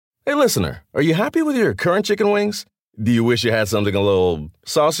Hey, listener, are you happy with your current chicken wings? Do you wish you had something a little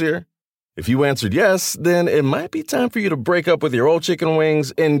saucier? If you answered yes, then it might be time for you to break up with your old chicken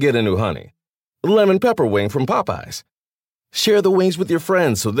wings and get a new honey. Lemon pepper wing from Popeyes. Share the wings with your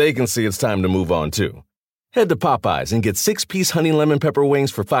friends so they can see it's time to move on too. Head to Popeyes and get 6-piece honey lemon pepper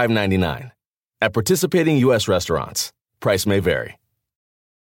wings for $5.99. At participating U.S. restaurants. Price may vary.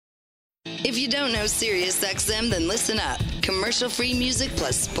 If you don't know SiriusXM, then listen up. Commercial-free music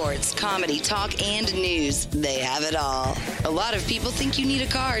plus sports, comedy, talk, and news. They have it all. A lot of people think you need a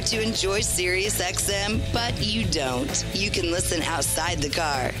car to enjoy SiriusXM, but you don't. You can listen outside the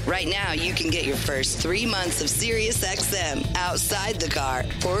car. Right now, you can get your first 3 months of SiriusXM outside the car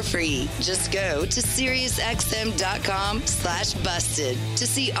for free. Just go to SiriusXM.com/busted to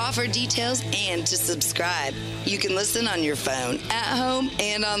see offer details and to subscribe. You can listen on your phone, at home,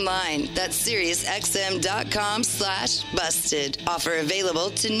 and online. That's SiriusXM.com/busted. Offer available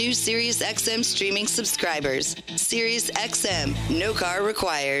to new SiriusXM streaming subscribers. SiriusXM, no car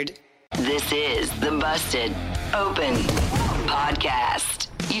required. This is the Busted Open Podcast.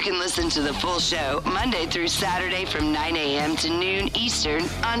 You can listen to the full show Monday through Saturday from 9 a.m. to noon Eastern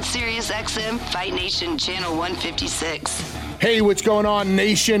on SiriusXM Fight Nation Channel 156. Hey, what's going on,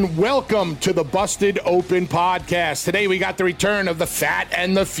 nation? Welcome to the Busted Open Podcast. Today we got the return of the Fat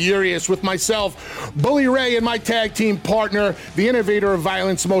and the Furious with myself, Bully Ray, and my tag team partner, the innovator of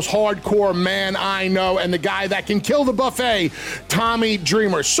violence, the most hardcore man I know, and the guy that can kill the buffet, Tommy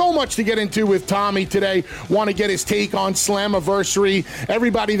Dreamer. So much to get into with Tommy today. Want to get his take on Slammiversary,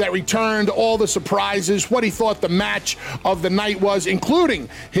 everybody that returned, all the surprises, what he thought the match of the night was, including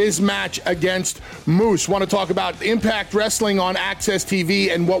his match against Moose. Want to talk about Impact Wrestling on Access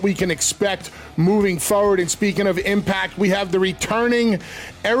TV and what we can expect moving forward. And speaking of Impact, we have the returning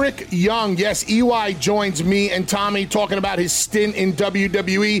Eric Young. Yes, EY joins me and Tommy talking about his stint in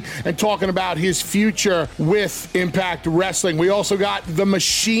WWE and talking about his future with Impact Wrestling. We also got the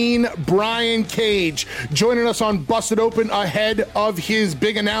Machine, Brian Cage, joining us on Busted Open ahead of his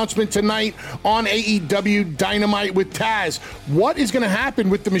big announcement tonight on AEW Dynamite with Taz. What is going to happen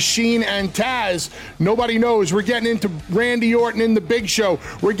with the Machine and Taz? Nobody knows. We're getting into Randy Orton in the Big Show.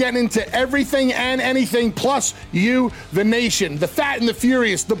 We're getting into everything and anything, plus you, the nation, the Fat and the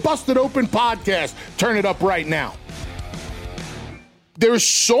Furious, the Busted Open Podcast. Turn it up right now. There's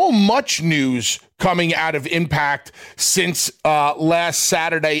so much news coming out of Impact since last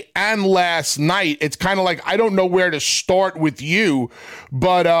Saturday and last night. It's kind of like I don't know where to start with you,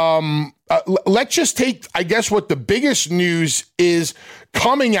 but let's just take, I guess, what the biggest news is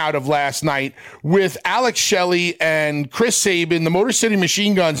coming out of last night with Alex Shelley and Chris Sabin, the Motor City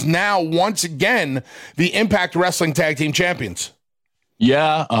Machine Guns, now once again the Impact Wrestling Tag Team Champions.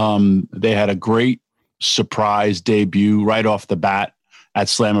 Yeah, they had a great surprise debut right off the bat at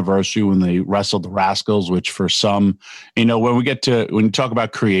Slammiversary when they wrestled the Rascals, which for some, you know, when you talk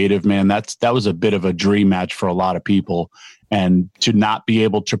about creative, man, that was a bit of a dream match for a lot of people. And to not be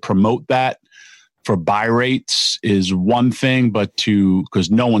able to promote that for buy rates is one thing, but because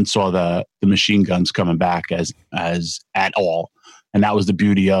no one saw the Machine Guns coming back as at all. And that was the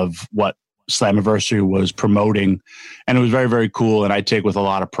beauty of what Slammiversary was promoting. And it was very, very cool. And I take with a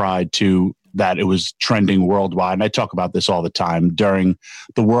lot of pride too that it was trending worldwide. And I talk about this all the time during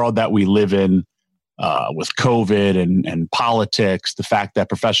the world that we live in with COVID and politics, the fact that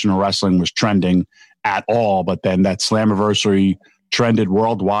professional wrestling was trending at all, but then that Slammiversary trended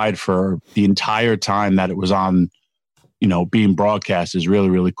worldwide for the entire time that it was on, being broadcast is really,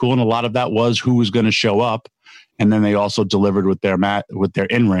 really cool. And a lot of that was who was going to show up. And then they also delivered with their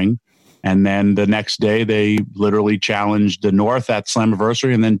in-ring. And then the next day they literally challenged the North at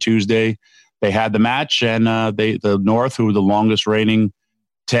Slammiversary. And then Tuesday they had the match, and the North, who were the longest reigning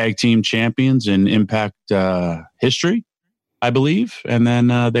tag team champions in Impact history, I believe. And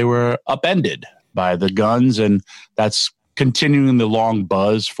then they were upended by the Guns, and that's continuing the long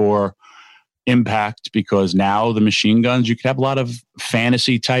buzz for Impact, because now the Machine Guns, you can have a lot of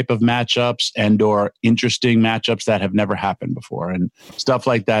fantasy type of matchups and or interesting matchups that have never happened before, and stuff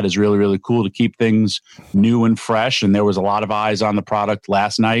like that is really, really cool to keep things new and fresh. And there was a lot of eyes on the product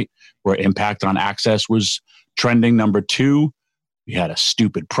last night, where Impact on Access was trending number 2. We had a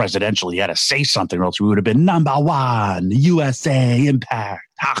stupid presidential. You had to say something, or else we would have been number 1, USA Impact.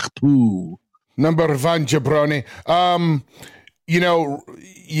 Number 1, jabroni. you know,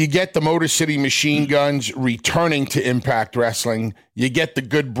 you get the Motor City Machine Guns returning to Impact Wrestling. You get the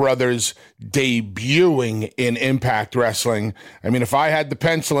Good Brothers debuting in Impact Wrestling. I mean, if I had the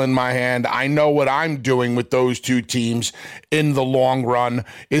pencil in my hand, I know what I'm doing with those two teams in the long run.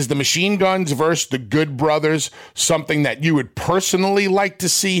 Is the Machine Guns versus the Good Brothers something that you would personally like to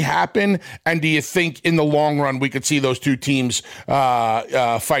see happen? And do you think in the long run we could see those two teams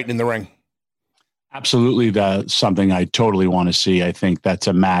fighting in the ring? Absolutely. That's something I totally want to see. I think that's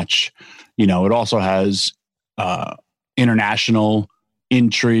a match. You know, it also has international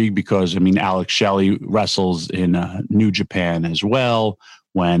intrigue because, I mean, Alex Shelley wrestles in New Japan as well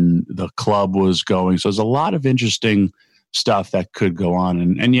when the club was going. So there's a lot of interesting stuff that could go on.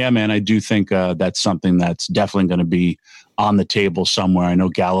 And yeah, man, I do think that's something that's definitely going to be on the table somewhere. I know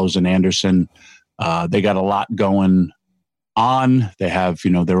Gallows and Anderson, they got a lot going on. They have,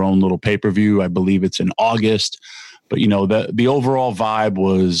 you know, their own little pay-per-view. I believe it's in August. But, you know, the overall vibe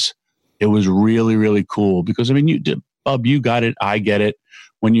was, it was really, really cool because, I mean, Bub, you got it. I get it.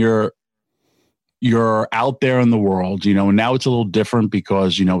 When you're out there in the world, you know, and now it's a little different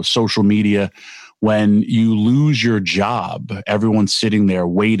because, you know, social media, when you lose your job, everyone's sitting there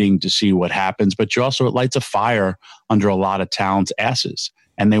waiting to see what happens, but you also, it lights a fire under a lot of talent's asses,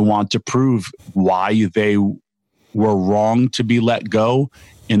 and they want to prove why they were wrong to be let go,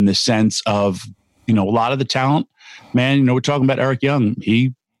 in the sense of, you know, a lot of the talent, man, you know, we're talking about Eric Young.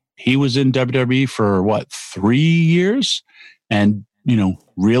 He was in WWE for what, 3 years? And, you know,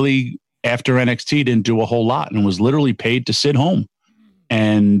 really after NXT didn't do a whole lot and was literally paid to sit home.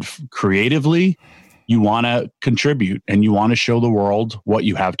 And creatively, you want to contribute and you want to show the world what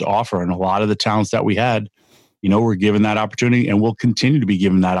you have to offer. And a lot of the talents that we had, you know, were given that opportunity and will continue to be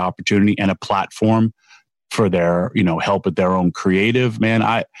given that opportunity and a platform for their, you know, help with their own creative. Man,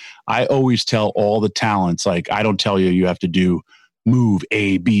 I always tell all the talents, like, I don't tell you have to do move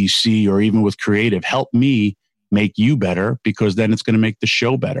A, B, C, or even with creative, help me make you better, because then it's going to make the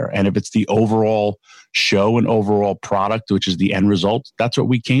show better. And if it's the overall show and overall product, which is the end result, that's what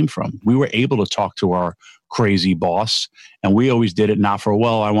we came from. We were able to talk to our crazy boss, and we always did it not for,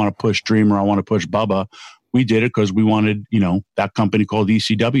 well, I want to push Dreamer, I want to push Bubba. We did it because we wanted, you know, that company called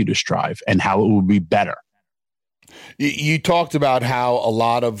ECW to strive and how it would be better. You talked about how a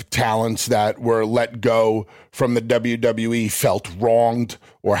lot of talents that were let go from the WWE felt wronged,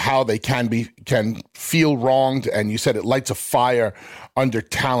 or how they can feel wronged, and you said it lights a fire under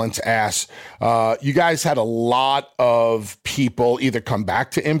talent's ass. You guys had a lot of people either come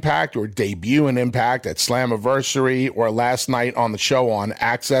back to Impact or debut in Impact at Slammiversary or last night on the show on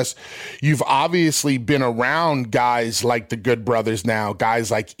Access. You've obviously been around guys like the Good Brothers now,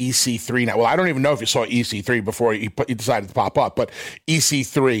 guys like EC3 now. Well, I don't even know if you saw EC3 before you decided to pop up, but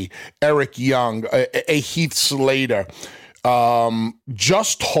EC3, Eric Young, a Heath Slater.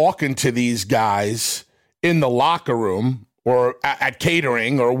 Just talking to these guys in the locker room or at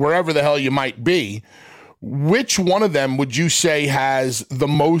catering or wherever the hell you might be, which one of them would you say has the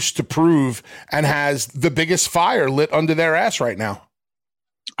most to prove and has the biggest fire lit under their ass right now?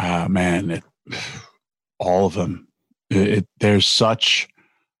 Man, all of them. There's such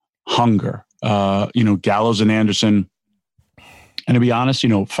hunger. You know, Gallows and Anderson, and to be honest, you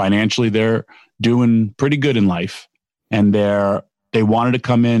know, financially they're doing pretty good in life, and they wanted to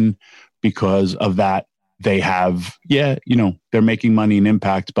come in because of that. They have, you know, they're making money in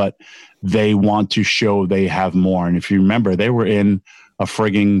Impact, but they want to show they have more. And if you remember, they were in a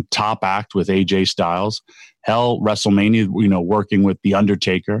frigging top act with AJ Styles. Hell, WrestleMania, you know, working with The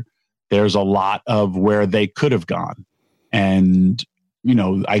Undertaker. There's a lot of where they could have gone. And, you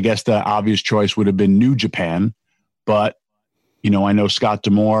know, I guess the obvious choice would have been New Japan, but you know, I know Scott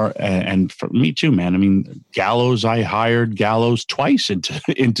D'Amore, and for me too, man. I mean, Gallows, I hired Gallows twice into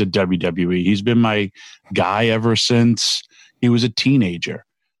WWE. He's been my guy ever since he was a teenager.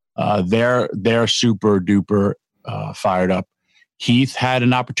 They're super duper fired up. Heath had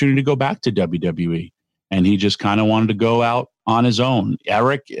an opportunity to go back to WWE, and he just kind of wanted to go out on his own.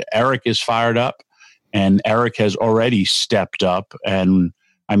 Eric is fired up, and Eric has already stepped up. And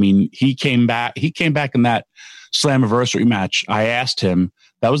I mean, he came back in that Slammiversary match. I asked him,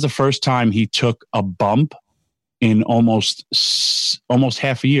 that was the first time he took a bump in almost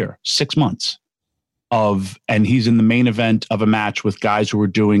half a year, 6 months and he's in the main event of a match with guys who were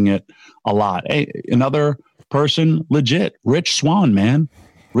doing it a lot. Hey, another person, legit, Rich Swann, man.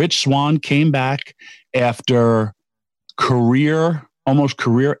 Rich Swann came back after almost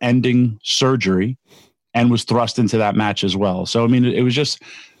career ending surgery and was thrust into that match as well. So, I mean, it was just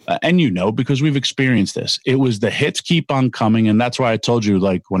and because we've experienced this, it was the hits keep on coming. And that's why I told you,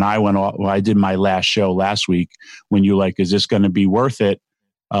 like, when I did my last show last week, when you're like, is this going to be worth it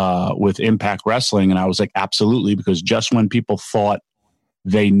with Impact Wrestling? And I was like, absolutely, because just when people thought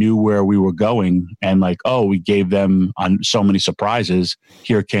they knew where we were going and like, oh, we gave them on so many surprises,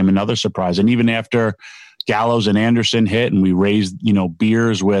 here came another surprise. And even after Gallows and Anderson hit and we raised,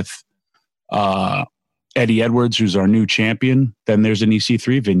 beers with Eddie Edwards, who's our new champion, then there's an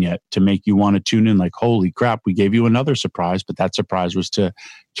EC3 vignette to make you want to tune in like, holy crap, we gave you another surprise, but that surprise was to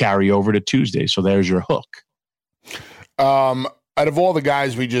carry over to Tuesday. So there's your hook. Out of all the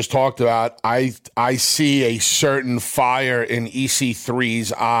guys we just talked about, I see a certain fire in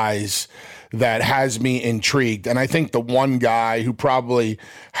EC3's eyes that has me intrigued. And I think the one guy who probably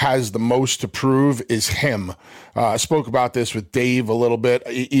has the most to prove is him. I spoke about this with Dave a little bit,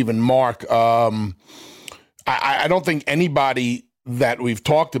 even Mark. I don't think anybody that we've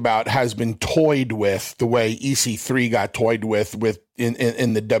talked about has been toyed with the way EC3 got toyed with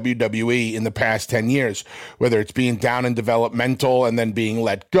in the WWE in the past 10 years, whether it's being down in developmental and then being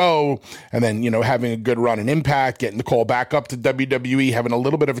let go and then, having a good run in Impact, getting the call back up to WWE, having a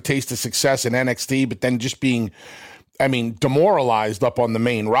little bit of a taste of success in NXT, but then just being, demoralized up on the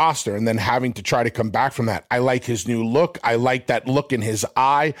main roster and then having to try to come back from that. I like his new look. I like that look in his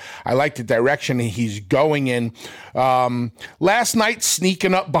eye. I like the direction he's going in. Last night,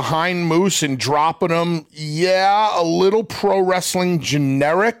 sneaking up behind Moose and dropping him. Yeah, a little pro wrestling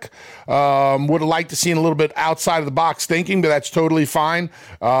generic. Would have liked to see a little bit outside of the box thinking, but that's totally fine.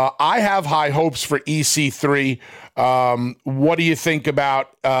 I have high hopes for EC3. What do you think about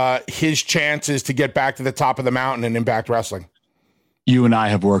his chances to get back to the top of the mountain in Impact Wrestling? You and I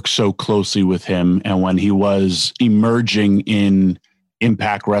have worked so closely with him, and when he was emerging in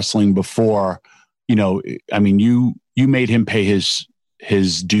Impact Wrestling before, you made him pay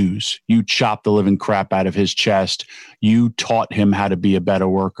his dues. You chopped the living crap out of his chest. You taught him how to be a better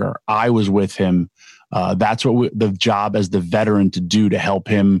worker. I was with him. That's what the job as the veteran to do, to help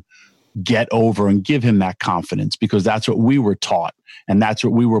him get over and give him that confidence, because that's what we were taught and that's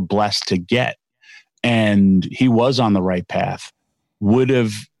what we were blessed to get. And he was on the right path. Would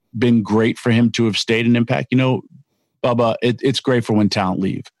have been great for him to have stayed in Impact. Bubba, it's great for when talent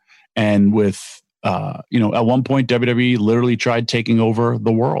leave. And with, at one point, WWE literally tried taking over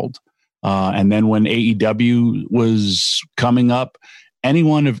the world. And then when AEW was coming up,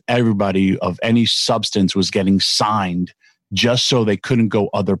 everybody of any substance was getting signed just so they couldn't go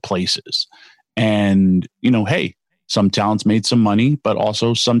other places. And, hey, some talents made some money, but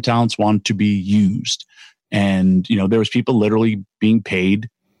also some talents want to be used. And, there was people literally being paid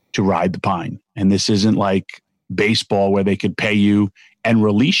to ride the pine. And this isn't like baseball where they could pay you and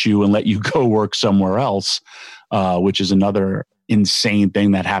release you and let you go work somewhere else, which is another insane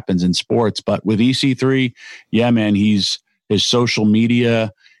thing that happens in sports. But with EC3, yeah, man, his social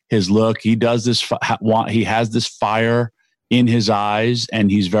media, his look, he does this, he has this fire in his eyes,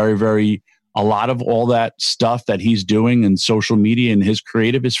 and he's very, very, a lot of all that stuff that he's doing in social media and his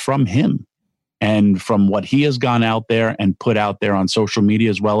creative is from him and from what he has gone out there and put out there on social media,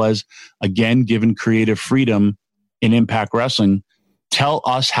 as well as, again, given creative freedom in Impact Wrestling. Tell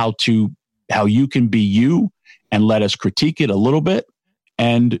us how you can be you and let us critique it a little bit,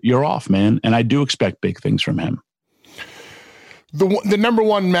 and you're off, man. And I do expect big things from him. The number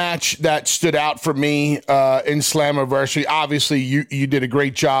one match that stood out for me in Slammiversary, obviously you did a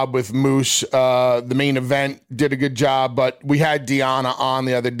great job with Moose. The main event did a good job, but we had Deonna on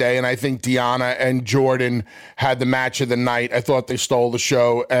the other day, and I think Deonna and Jordan had the match of the night. I thought they stole the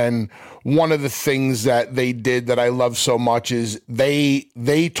show, and one of the things that they did that I love so much is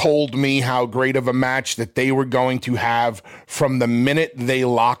they told me how great of a match that they were going to have from the minute they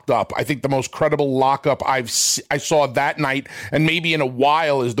locked up. I think the most credible lockup I saw that night, and maybe in a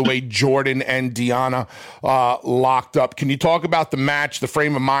while, is the way Jordan and Deonna locked up. Can you talk about the match, the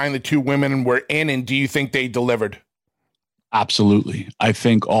frame of mind the two women were in, and do you think they delivered? Absolutely. I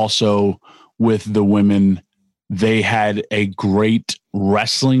think also with the women, they had a great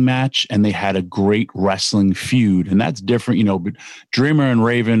wrestling match and they had a great wrestling feud. And that's different. But Dreamer and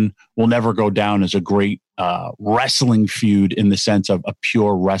Raven will never go down as a great wrestling feud in the sense of a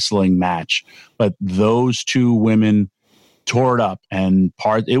pure wrestling match. But those two women tore it up, and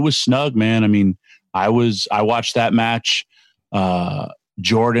it was snug, man. I mean, I watched that match.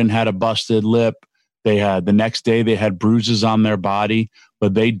 Jordan had a busted lip. They had the next day they had bruises on their body,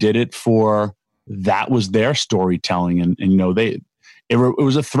 but they did it that was their storytelling. And it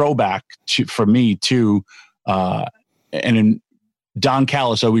was a throwback for me too. And Don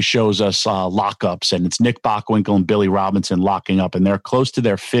Callis always shows us lockups, and it's Nick Bockwinkel and Billy Robinson locking up, and they're close to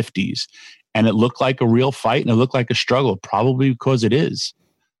their 50s. And it looked like a real fight, and it looked like a struggle, probably because it is.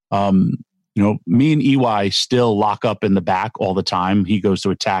 Me and EY still lock up in the back all the time. He goes to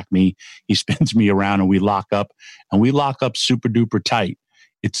attack me. He spins me around, and we lock up super duper tight.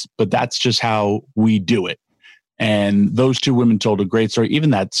 But that's just how we do it. And those two women told a great story. Even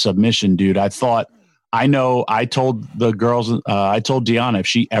that submission, dude, I told the girls, I told Deanna, if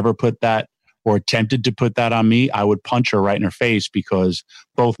she ever put that or attempted to put that on me, I would punch her right in her face because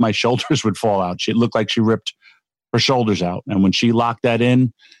both my shoulders would fall out. It looked like she ripped her shoulders out. And when she locked that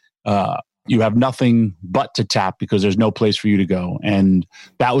in, you have nothing but to tap because there's no place for you to go. And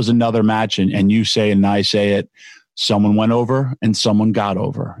that was another match. And you say it and I say it. Someone went over and someone got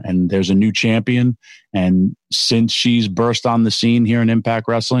over. And there's a new champion. And since she's burst on the scene here in Impact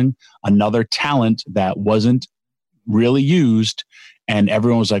Wrestling, another talent that wasn't really used. And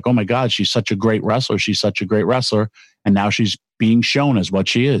everyone was like, oh my God, she's such a great wrestler. She's such a great wrestler. And now she's being shown as what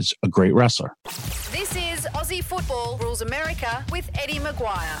she is, a great wrestler. This is Aussie Football Rules America with Eddie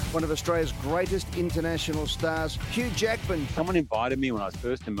Maguire. One of Australia's greatest international stars, Hugh Jackman. Someone invited me when I was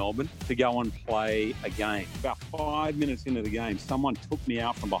first in Melbourne to go and play a game. About 5 minutes into the game, someone took me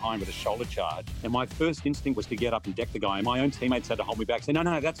out from behind with a shoulder charge. And my first instinct was to get up and deck the guy. And my own teammates had to hold me back. Say,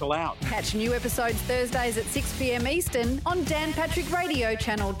 no, that's allowed. Catch new episodes Thursdays at 6 p.m. Eastern on Dan Patrick Radio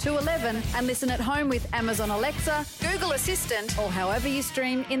Channel 211 and listen at home with Amazon Alexa, Google Assistant, or however you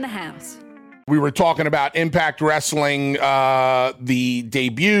stream in the house. We were talking about Impact Wrestling, the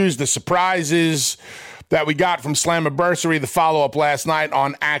debuts, the surprises that we got from Slammiversary, the follow-up last night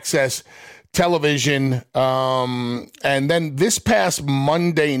on Access Television. And then this past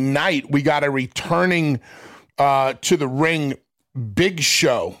Monday night, we got a returning to the ring Big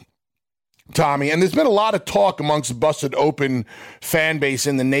Show, Tommy. And there's been a lot of talk amongst the Busted Open fan base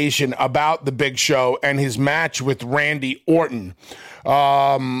in the nation about the Big Show and his match with Randy Orton.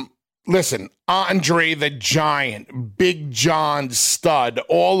 Listen, Andre the Giant, Big John Studd,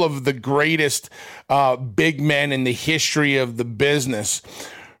 all of the greatest big men in the history of the business.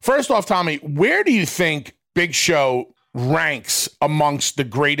 First off, Tommy, where do you think Big Show ranks amongst the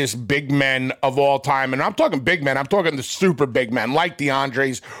greatest big men of all time? And I'm talking big men. I'm talking the super big men like the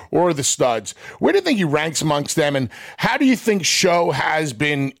Andres or the Studs. Where do you think he ranks amongst them? And how do you think Show has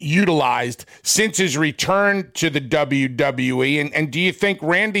been utilized since his return to the WWE? And do you think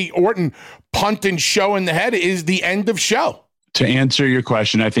Randy Orton punting Show in the head is the end of Show? To answer your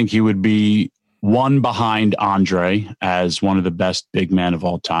question, I think he would be one behind Andre as one of the best big men of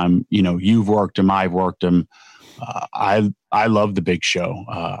all time. You know, you've worked him. I've worked him. I love the Big Show.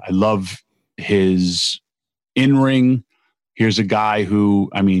 I love his in-ring. Here's a guy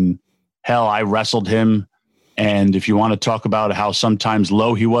who, I wrestled him. And if you want to talk about how sometimes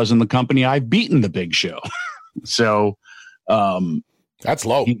low he was in the company, I've beaten the Big Show. So that's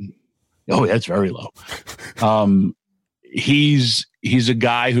low. That's very low. He's a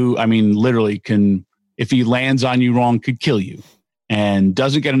guy who, literally can, if he lands on you wrong, could kill you, and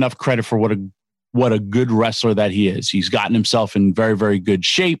doesn't get enough credit for what a good wrestler that he is. He's gotten himself in very, very good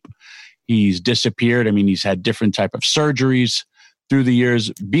shape. He's disappeared. He's had different type of surgeries through the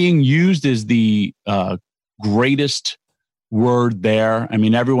years. Being used is the greatest word there.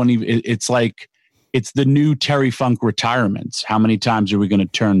 Everyone, it's like, it's the new Terry Funk retirements. How many times are we going to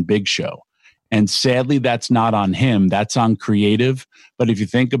turn Big Show? And sadly, that's not on him. That's on creative. But if you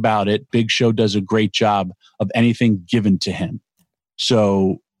think about it, Big Show does a great job of anything given to him.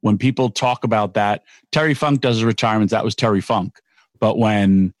 So when people talk about that, Terry Funk does his retirements. That was Terry Funk. But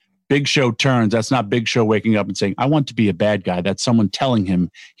when Big Show turns, that's not Big Show waking up and saying, I want to be a bad guy. That's someone telling him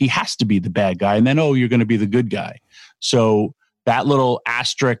he has to be the bad guy. And then, you're going to be the good guy. So that little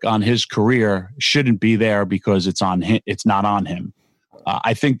asterisk on his career shouldn't be there because it's on him. It's not on him.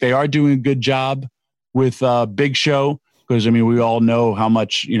 I think they are doing a good job with Big Show because, we all know how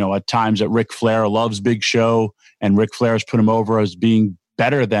much, at times that Ric Flair loves Big Show, and Ric Flair's put him over as being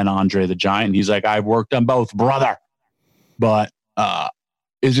better than Andre the Giant. He's like, I've worked on both, brother. But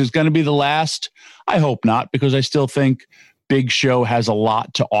is this going to be the last? I hope not, because I still think Big Show has a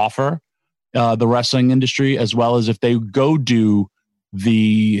lot to offer the wrestling industry, as well as if they go do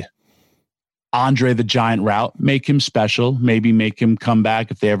the Andre the Giant route, make him special, maybe make him come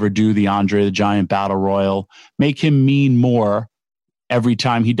back if they ever do the Andre the Giant Battle Royal, make him mean more every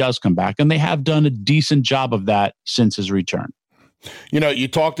time he does come back. And they have done a decent job of that since his return. You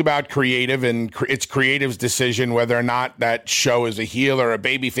talked about creative, and it's creative's decision whether or not that Show is a heel or a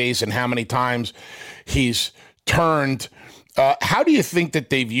babyface and how many times he's turned. How do you think that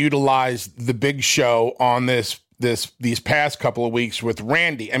they've utilized the Big Show on this these past couple of weeks with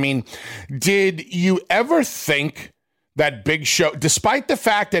Randy. I mean, did you ever think that Big Show, despite the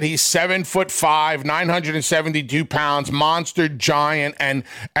fact that he's 7'5", 972 pounds, monster giant, and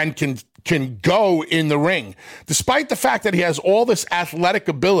can go in the ring, despite the fact that he has all this athletic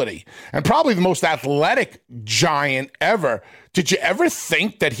ability and probably the most athletic giant ever, did you ever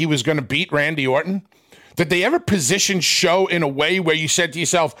think that he was going to beat Randy Orton? Did they ever position Show in a way where you said to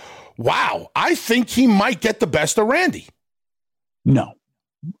yourself, wow, I think he might get the best of Randy? No,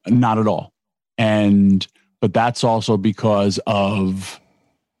 not at all. But that's also because of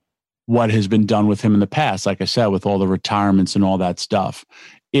what has been done with him in the past. Like I said, with all the retirements and all that stuff.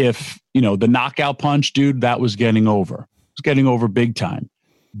 If, the knockout punch, dude, that was getting over. It was getting over big time.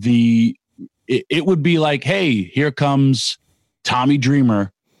 It would be like, hey, here comes Tommy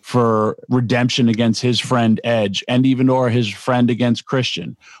Dreamer for redemption against his friend Edge, and even or his friend against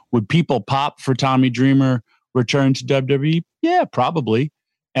Christian. Would people pop for Tommy Dreamer return to WWE? Yeah, probably.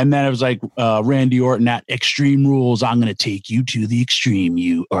 And then it was like Randy Orton at Extreme Rules. I'm going to take you to the extreme,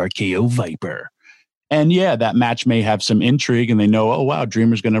 you RKO Viper. And yeah, that match may have some intrigue, and they know, oh, wow,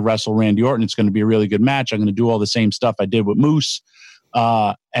 Dreamer's going to wrestle Randy Orton. It's going to be a really good match. I'm going to do all the same stuff I did with Moose.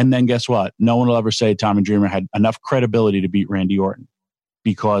 And then guess what? No one will ever say Tommy Dreamer had enough credibility to beat Randy Orton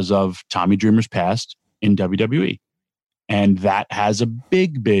because of Tommy Dreamer's past in WWE. And that has a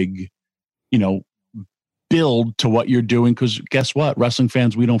big, build to what you're doing. Because guess what? Wrestling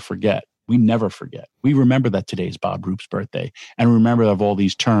fans, we don't forget. We never forget. We remember that today's Bob Roop's birthday, and remember of all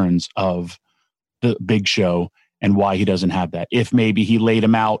these turns of the Big Show and why he doesn't have that. If maybe he laid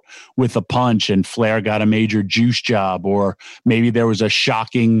him out with a punch and Flair got a major juice job, or maybe there was a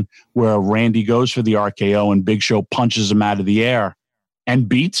shocking where Randy goes for the RKO and Big Show punches him out of the air and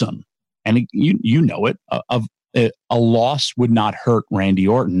beats him. And a loss would not hurt Randy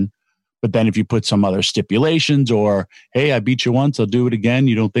Orton. But then if you put some other stipulations, or, hey, I beat you once, I'll do it again.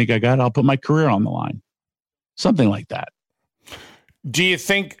 You don't think I got it? I'll put my career on the line. Something like that. Do you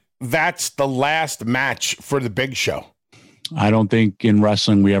think that's the last match for the Big Show? I don't think in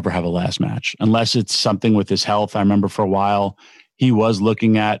wrestling we ever have a last match, unless it's something with his health. I remember for a while he was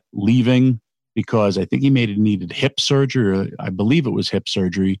looking at leaving because I think he needed hip surgery, or I believe it was hip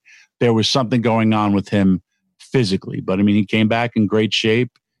surgery. There was something going on with him physically. But, I mean, he came back in great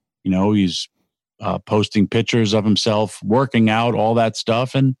shape. He's posting pictures of himself working out, all that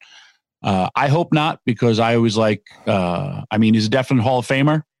stuff. And I hope not, because I always like, he's a definite Hall of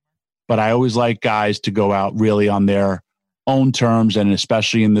Famer, but I always like guys to go out really on their own terms. And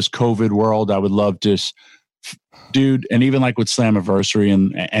especially in this COVID world, I would love to, dude, and even like with Slammiversary,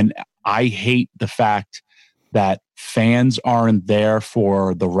 and I hate the fact that fans aren't there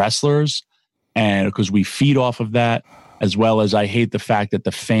for the wrestlers, and because we feed off of that, as well as I hate the fact that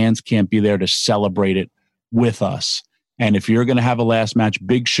the fans can't be there to celebrate it with us. And if you're going to have a last match,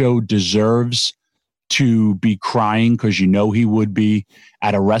 Big Show deserves to be crying, because he would be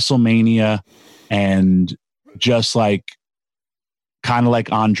at a WrestleMania, and just like, kind of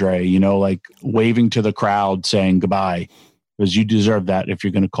like Andre, like waving to the crowd saying goodbye, because you deserve that if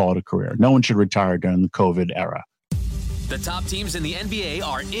you're going to call it a career. No one should retire during the COVID era. The top teams in the NBA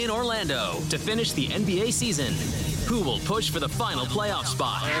are in Orlando to finish the NBA season. Who will push for the final playoff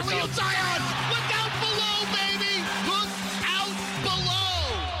spot? Look out below, baby! Look out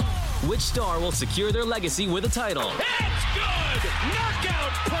below! Which star will secure their legacy with a title? That's good!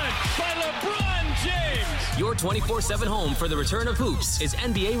 Knockout punch by LeBron James! Your 24/7 home for the return of hoops is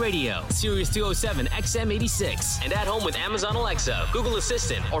NBA Radio, Sirius 207 XM 86, and at home with Amazon Alexa, Google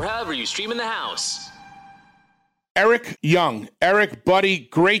Assistant, or however you stream in the house. Eric Young. Eric, buddy,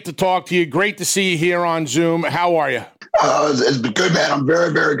 great to talk to you. Great to see you here on Zoom. How are you? It's been good, man. I'm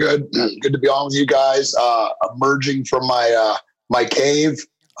very, very good. Good to be on with you guys. Emerging from my cave.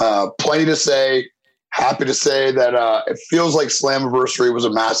 Plenty to say. Happy to say that it feels like Slammiversary was a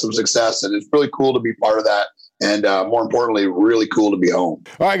massive success, and it's really cool to be part of that. And more importantly, really cool to be home.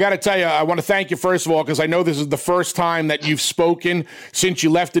 Well, I got to tell you, I want to thank you, first of all, because I know this is the first time that you've spoken since you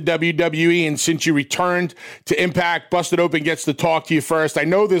left the WWE and since you returned to Impact. Busted Open gets to talk to you first. I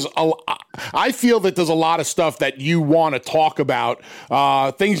know I feel that there's a lot of stuff that you want to talk about,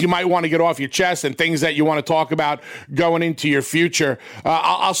 things you might want to get off your chest and things that you want to talk about going into your future.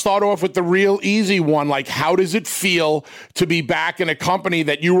 I'll start off with the real easy one. Like, how does it feel to be back in a company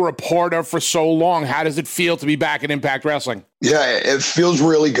that you were a part of for so long? How does it feel to be back in Impact Wrestling? Yeah, it feels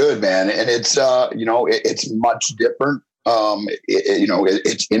really good, man. And it's, it's much different.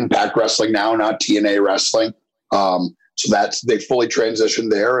 It's Impact Wrestling now, not TNA Wrestling. So they fully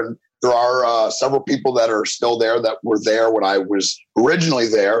transitioned there. And there are several people that are still there that were there when I was originally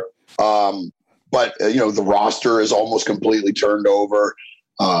there. But, the roster is almost completely turned over.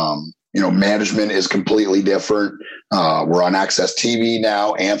 Management is completely different. We're on Access TV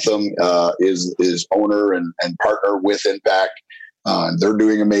now. Anthem is owner and partner with Impact. They're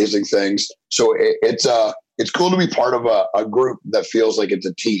doing amazing things. So it's cool to be part of a group that feels like it's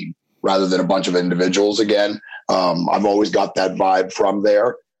a team rather than a bunch of individuals again. I've always got that vibe from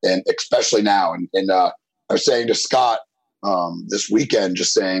there, and especially now. And I was saying to Scott this weekend,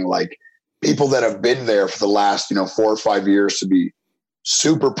 just saying, like, people that have been there for the last 4 or 5 years to be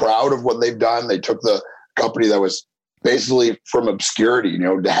super proud of what they've done. They took the company that was basically from obscurity,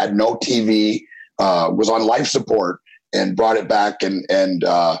 had no TV, was on life support, and brought it back and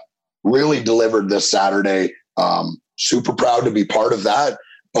really delivered this Saturday. Super proud to be part of that.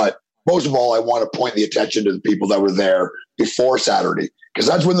 But most of all, I want to point the attention to the people that were there before Saturday, because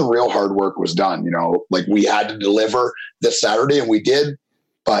that's when the real hard work was done. Like, we had to deliver this Saturday, and we did.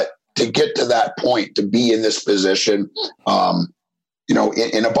 But to get to that point, to be in this position,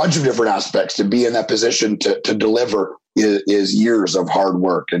 in a bunch of different aspects, to be in that position to deliver is years of hard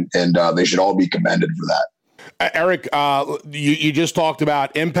work, and they should all be commended for that. Eric, you just talked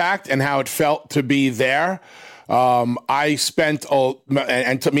about Impact and how it felt to be there. I spent,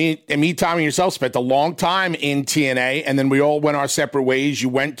 and Tommy and yourself spent a long time in TNA, and then we all went our separate ways. You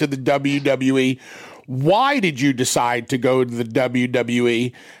went to the WWE. Why did you decide to go to the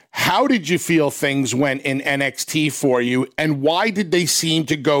WWE? How did you feel things went in NXT for you, and why did they seem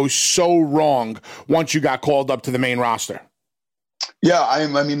to go so wrong once you got called up to the main roster? Yeah, I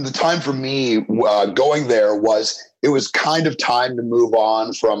mean, the time for me going there was kind of time to move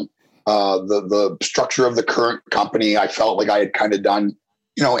on from the structure of the current company. I felt like I had kind of done,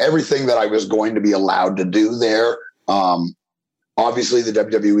 everything that I was going to be allowed to do there. Obviously, the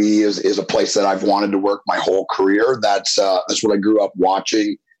WWE is a place that I've wanted to work my whole career. That's what I grew up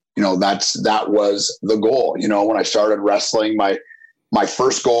watching. That was the goal. When I started wrestling, my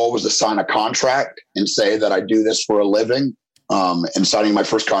first goal was to sign a contract and say that I do this for a living. And signing my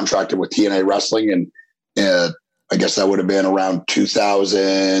first contract with TNA Wrestling, and I guess that would have been around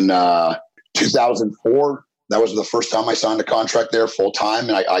 2000, 2004. That was the first time I signed a contract there full time,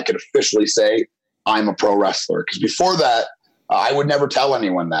 and I could officially say I'm a pro wrestler. Because before that, I would never tell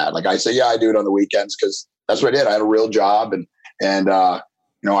anyone that. Like, I say, yeah, I do it on the weekends because that's what I did. I had a real job, and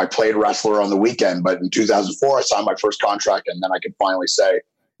I played wrestler on the weekend. But in 2004, I signed my first contract, and then I could finally say,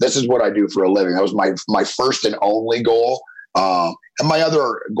 this is what I do for a living. That was my first and only goal. And my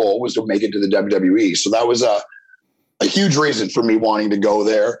other goal was to make it to the WWE. So that was a huge reason for me wanting to go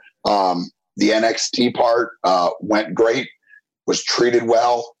there. The NXT part went great, was treated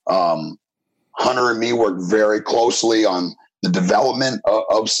well. Hunter and me worked very closely on the development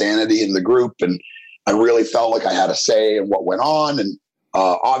of Sanity in the group. And I really felt like I had a say in what went on, and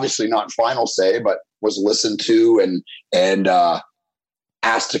obviously not final say, but was listened to and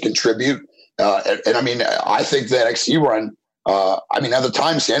asked to contribute. And I mean, I think the NXT run, at the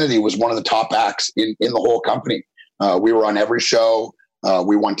time, Sanity was one of the top acts in the whole company. We were on every show.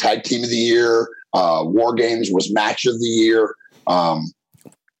 We won Tag Team of the Year. War Games was Match of the Year.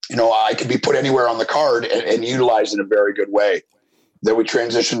 I could be put anywhere on the card and utilized in a very good way. Then we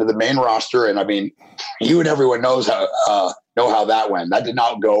transitioned to the main roster, and I mean, you and everyone know how that went. That did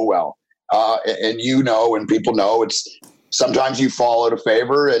not go well. And and people know, it's sometimes you fall out of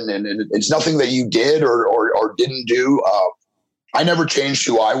favor, and it's nothing that you did or didn't do. I never changed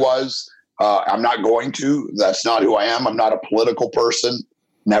who I was. I'm not going to. That's not who I am. I'm not a political person.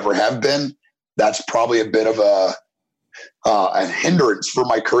 Never have been. That's probably a bit of a hindrance for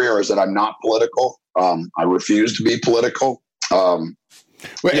my career, is that I'm not political. I refuse to be political.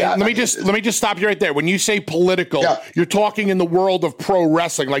 Let me just stop you right there. When you say political, you're talking in the world of pro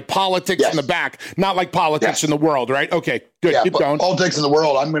wrestling, like politics in the back, not like politics in the world, right? Okay, good. Yeah, keep going. Politics in the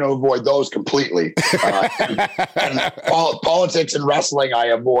world, I'm going to avoid those completely. And politics and wrestling, I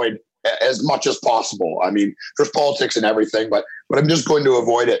avoid as much as possible. I mean, there's politics and everything, but I'm just going to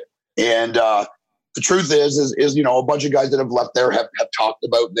avoid it. And the truth is a bunch of guys that have left there have talked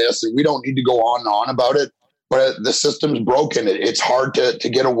about this, and we don't need to go on and on about it. But the system's broken. It's hard to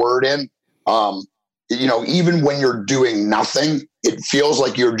get a word in. Even when you're doing nothing, it feels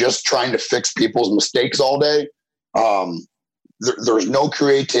like you're just trying to fix people's mistakes all day. There's no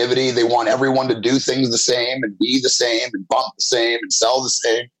creativity. They want everyone to do things the same and be the same and bump the same and sell the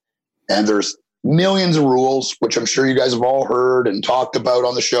same. And there's millions of rules, which I'm sure you guys have all heard and talked about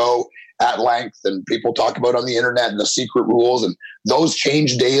on the show at length, and people talk about on the internet, and the secret rules, and those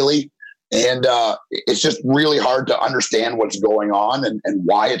change daily. And it's just really hard to understand what's going on and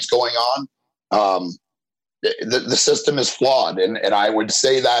why it's going on. The system is flawed. And I would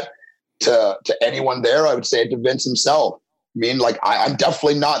say that to anyone there, I would say it to Vince himself. I mean, like, I'm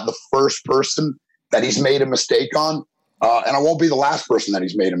definitely not the first person that he's made a mistake on. And I won't be the last person that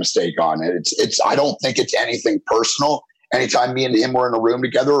he's made a mistake on. I don't think it's anything personal. Anytime me and him were in a room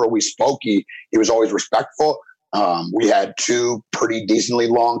together or we spoke, he was always respectful. We had 2 pretty decently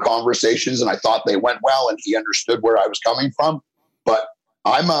long conversations, and I thought they went well, and he understood where I was coming from. But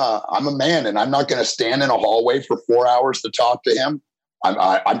I'm a man, and I'm not going to stand in a hallway for 4 hours to talk to him.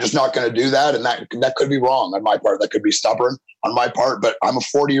 I'm just not going to do that. And that could be wrong on my part. That could be stubborn on my part, but I'm a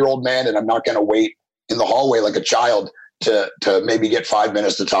 40-year-old man, and I'm not going to wait in the hallway like a child to maybe get 5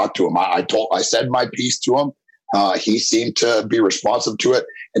 minutes to talk to him. I said my piece to him. He seemed to be responsive to it,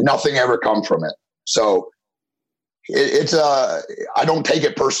 and nothing ever come from it. So I don't take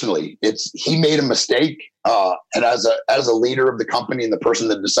it personally. He made a mistake. And as a leader of the company and the person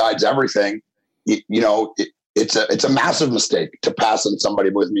that decides everything, it's a massive mistake to pass on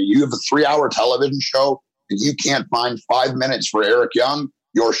somebody with me. You have a 3-hour television show and you can't find 5 minutes for Eric Young.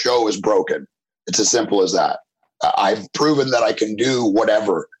 Your show is broken. It's as simple as that. I've proven that I can do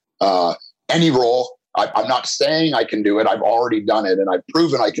whatever, any role. I'm not saying I can do it. I've already done it, and I've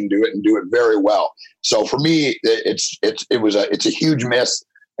proven I can do it and do it very well. So for me, it's a huge miss,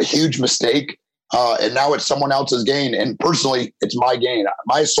 a huge mistake, and now it's someone else's gain. And personally, it's my gain.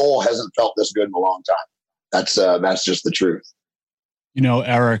 My soul hasn't felt this good in a long time. That's just the truth.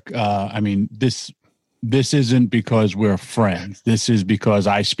 Eric. I mean, this isn't because we're friends. This is because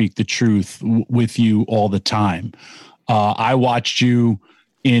I speak the truth with you all the time. I watched you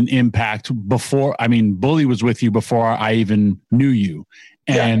in Impact before. I mean, Bully was with you before I even knew you.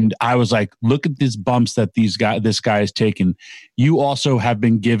 And I was like, look at these bumps that this guy has taken. You also have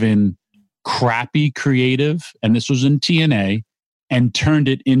been given crappy creative, and this was in TNA, and turned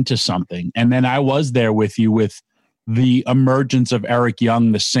it into something. And then I was there with you with the emergence of Eric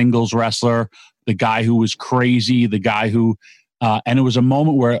Young, the singles wrestler, the guy who was crazy, the guy who, and it was a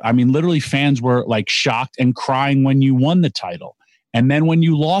moment where, I mean, literally fans were like shocked and crying when you won the title. And then when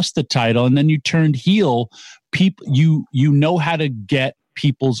you lost the title and then you turned heel, people, you know how to get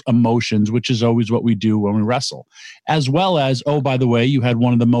people's emotions, which is always what we do when we wrestle. As well as, oh, by the way, you had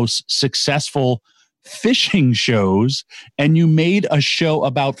one of the most successful fishing shows, and you made a show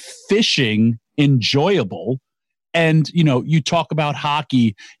about fishing enjoyable. And, you talk about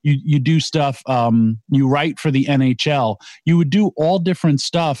hockey, you do stuff, you write for the NHL, you would do all different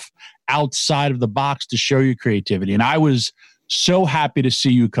stuff outside of the box to show your creativity. And I was so happy to see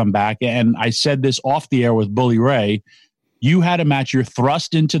you come back. And I said this off the air with Bully Ray. You had a match. You're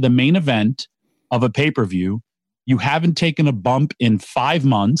thrust into the main event of a pay-per-view. You haven't taken a bump in 5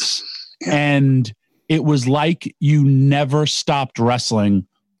 months. And it was like you never stopped wrestling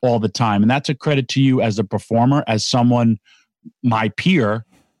all the time. And that's a credit to you as a performer, as someone, my peer,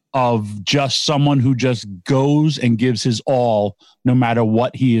 of just someone who just goes and gives his all no matter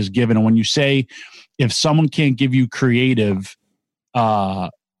what he is given. And when you say, if someone can't give you creative,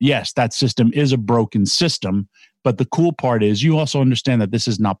 yes, that system is a broken system. But the cool part is you also understand that this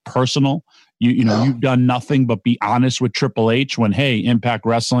is not personal. You've done nothing but be honest with Triple H when, hey, Impact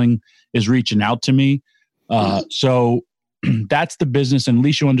Wrestling is reaching out to me. So that's the business. And at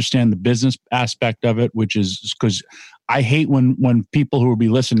least you understand the business aspect of it, which is because I hate when people who will be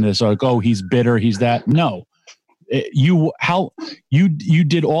listening to this are like, oh, he's bitter, he's that. No. You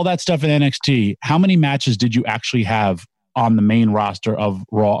did all that stuff in NXT. How many matches did you actually have on the main roster of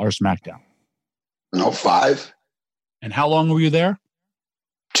Raw or SmackDown? 5. And how long were you there?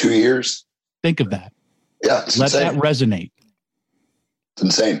 2 years. Think of that. Yeah, let that resonate. It's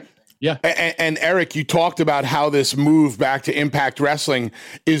insane. Yeah. And Eric, you talked about how this move back to Impact Wrestling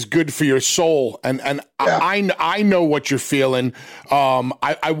is good for your soul. And I know what you're feeling.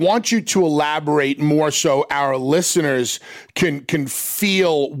 I want you to elaborate more so our listeners can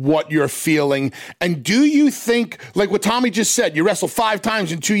feel what you're feeling. And do you think, like what Tommy just said, you wrestled 5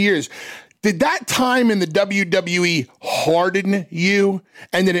 times in 2 years. Did that time in the WWE harden you?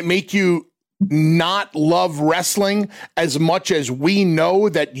 And did it make you not love wrestling as much as we know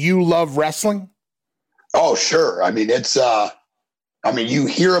that you love wrestling? Oh, sure. I mean, it's, you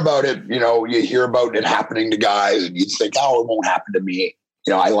hear about it, you hear about it happening to guys and you think, oh, it won't happen to me.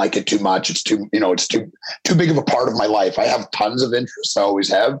 I like it too much. It's too big of a part of my life. I have tons of interests. I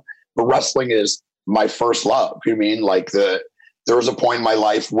always have, but wrestling is my first love. There was a point in my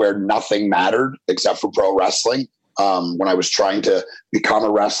life where nothing mattered except for pro wrestling. When I was trying to become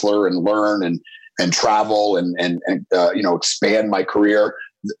a wrestler and learn and travel and expand my career,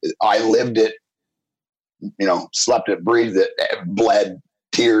 I lived it, slept it, breathed it, bled,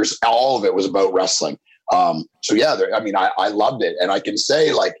 tears. All of it was about wrestling. I loved it. And I can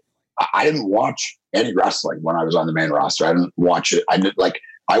say, I didn't watch any wrestling when I was on the main roster. I didn't watch it.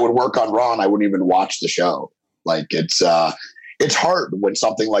 I would work on Raw and I wouldn't even watch the show. Like it's hard when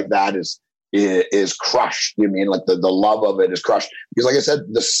something like that is crushed. You mean like the love of it is crushed because, like I said,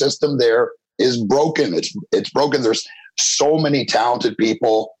 the system there is broken. It's broken. There's so many talented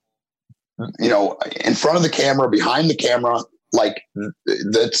people, in front of the camera, behind the camera. Like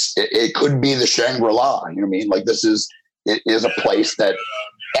it could be the Shangri-La. You know what I mean? Like it is a place that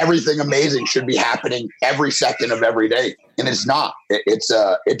everything amazing should be happening every second of every day, and it's not. It's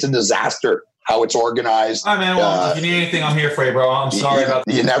a disaster how it's organized. All right, man. Well, if you need anything, I'm here for you, bro. I'm sorry about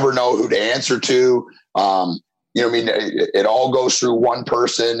that. You never know who to answer to. You know what I mean? It all goes through one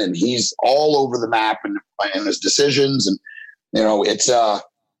person, and he's all over the map and his decisions. And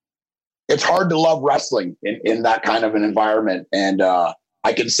it's hard to love wrestling in that kind of an environment. And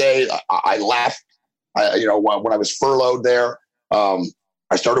I can say I left. When I was furloughed there,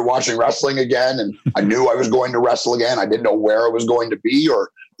 I started watching wrestling again, and I knew I was going to wrestle again. I didn't know where I was going to be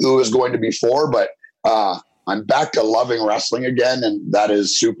or who it was going to be for, but I'm back to loving wrestling again, and that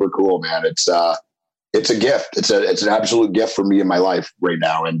is super cool, man. It's a gift. It's an absolute gift for me in my life right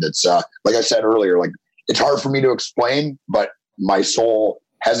now, and it's like I said earlier, like it's hard for me to explain, but my soul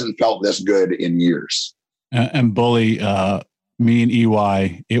hasn't felt this good in years. And Bully, me and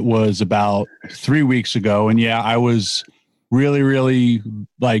EY, it was about 3 weeks ago, and yeah, I was really, really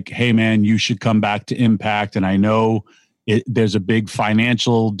like, hey man, you should come back to Impact. And I know there's a big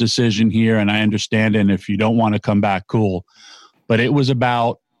financial decision here, and I understand. And if you don't want to come back, cool. But it was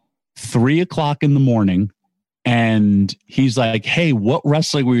about 3 o'clock in the morning, and he's like, hey, what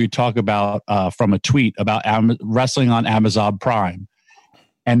wrestling were you talking about from a tweet about wrestling on Amazon Prime?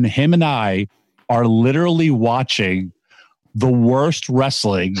 And him and I are literally watching the worst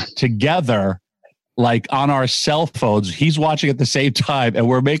wrestling together, like on our cell phones. He's watching at the same time, and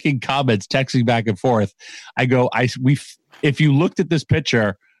we're making comments, texting back and forth. I go, if you looked at this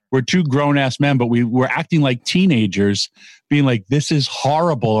picture, we're two grown-ass men, but we were acting like teenagers, being like, this is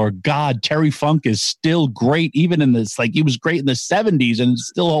horrible, or God, Terry Funk is still great, even in this, like he was great in the 70s and it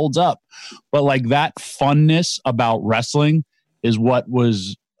still holds up. But like that funness about wrestling is what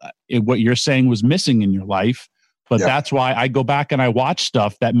you're saying was missing in your life. But that's why I go back and I watch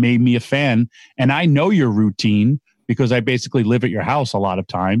stuff that made me a fan. And I know your routine because I basically live at your house a lot of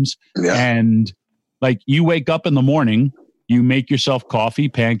times. Yeah. And like you wake up in the morning, you make yourself coffee,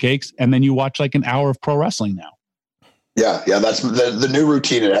 pancakes, and then you watch like an hour of pro wrestling now. Yeah. That's the new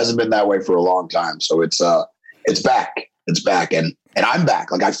routine. It hasn't been that way for a long time. So it's back. It's back. And I'm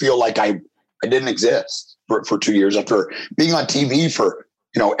back. Like I feel like I didn't exist for 2 years after being on TV for,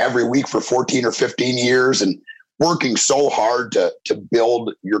 every week for 14 or 15 years and working so hard to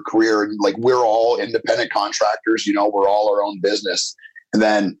build your career. And like, we're all independent contractors, we're all our own business. And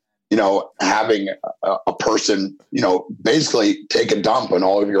then, having a person, basically take a dump on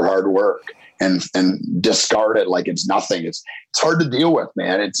all of your hard work and discard it like it's nothing. It's hard to deal with,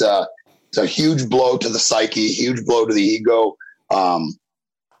 man. It's a huge blow to the psyche, huge blow to the ego.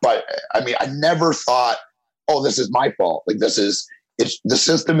 But I mean, I never thought, oh, this is my fault. Like the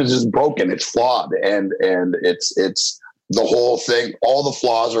system is just broken. It's flawed. And it's the whole thing. All the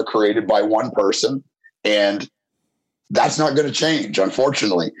flaws are created by one person, and that's not going to change,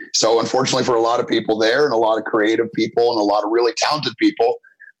 unfortunately. So unfortunately for a lot of people there and a lot of creative people and a lot of really talented people,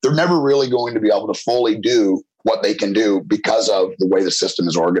 they're never really going to be able to fully do what they can do because of the way the system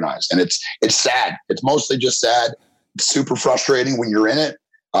is organized. And it's sad. It's mostly just sad. It's super frustrating when you're in it.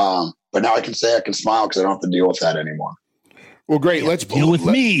 But now I can say I can smile because I don't have to deal with that anymore. Well, great. Let's deal with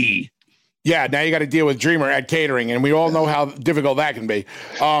me. Yeah, now you got to deal with Dreamer at catering, and we all know how difficult that can be.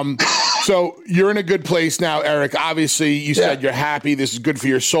 So you're in a good place now, Eric. Obviously, you said you're happy. This is good for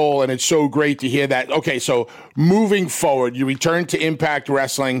your soul, and it's so great to hear that. Okay, so moving forward, you return to Impact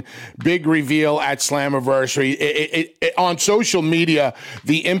Wrestling, big reveal at Slammiversary. On social media,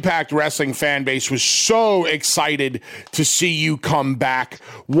 the Impact Wrestling fan base was so excited to see you come back.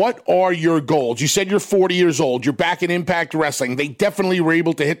 What are your goals? You said you're 40 years old. You're back in Impact Wrestling. They definitely were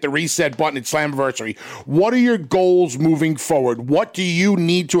able to hit the reset button at Slammiversary. What are your goals moving forward? What do you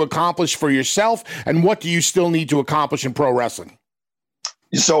need to accomplish for yourself, and what do you still need to accomplish in pro wrestling?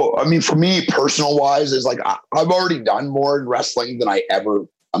 So, I mean, for me, personal wise, is like I've already done more in wrestling than I ever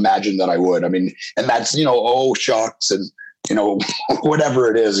imagined that I would. I mean, and that's, oh shucks, and whatever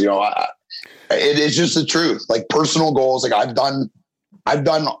it is, it is just the truth. Like personal goals, like I've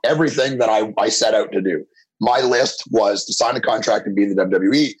done everything that I set out to do. My list was to sign a contract and be in the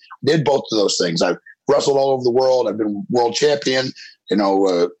WWE. Did both of those things. I've wrestled all over the world. I've been world champion,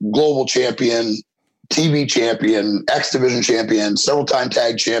 global champion, TV champion, X Division champion, several time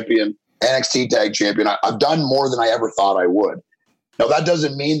tag champion, NXT tag champion. I've done more than I ever thought I would. Now, that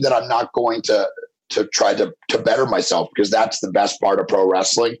doesn't mean that I'm not going to try to better myself, because that's the best part of pro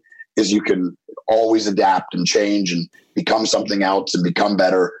wrestling, is you can always adapt and change and become something else and become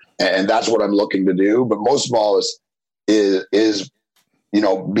better. And that's what I'm looking to do. But most of all is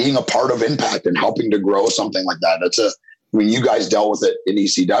being a part of Impact and helping to grow something like that. You guys dealt with it in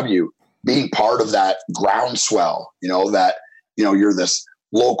ECW, being part of that groundswell, that you're this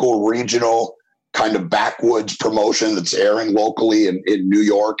local, regional kind of backwoods promotion that's airing locally in New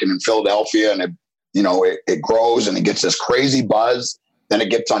York and in Philadelphia. And it grows and it gets this crazy buzz. Then it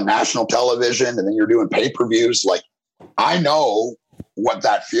gets on national television, and then you're doing pay-per-views. Like, I know what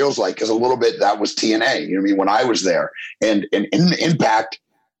that feels like, because a little bit that was TNA. You know what I mean? When I was there, and Impact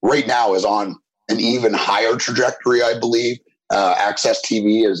right now is on an even higher trajectory, I believe. Access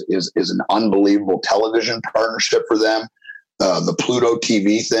TV is an unbelievable television partnership for them. The Pluto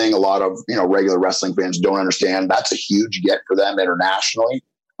TV thing, a lot of regular wrestling fans don't understand. That's a huge get for them internationally.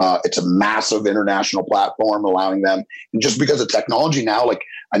 It's a massive international platform, allowing them, and just because of technology now, like,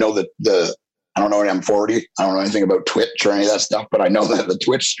 I know that I don't know, I'm 40. I don't know anything about Twitch or any of that stuff, but I know that the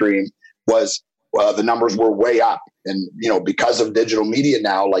Twitch stream was, the numbers were way up. And, because of digital media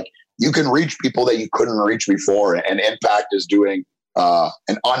now, like, you can reach people that you couldn't reach before. And Impact is doing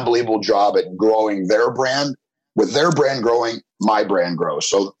an unbelievable job at growing their brand. With their brand growing, my brand grows.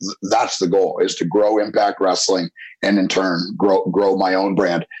 So that's the goal, is to grow Impact Wrestling and in turn grow my own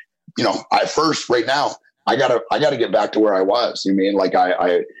brand. Right now, I gotta get back to where I was. You mean, like,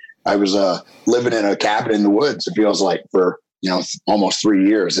 I was living in a cabin in the woods, it feels like, for almost 3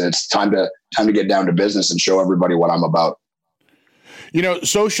 years, and it's time to get down to business and show everybody what I'm about.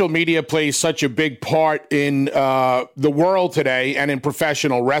 Social media plays such a big part in the world today and in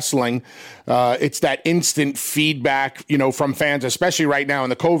professional wrestling. It's that instant feedback, from fans, especially right now in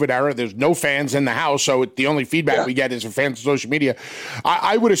the COVID era. There's no fans in the house, so the only feedback we get is from fans on social media.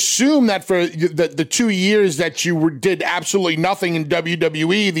 I would assume that for the 2 years that you did absolutely nothing in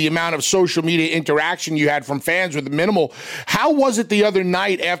WWE, the amount of social media interaction you had from fans was minimal. How was it the other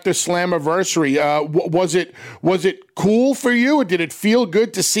night after Slammiversary? Was it cool for you, or did it feel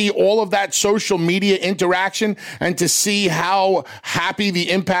good to see all of that social media interaction and to see how happy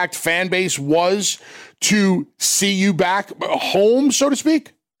the Impact fan base was to see you back home, so to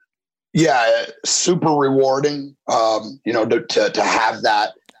speak? Yeah, super rewarding, to have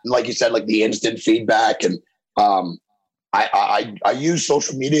that, like you said, like the instant feedback. And I use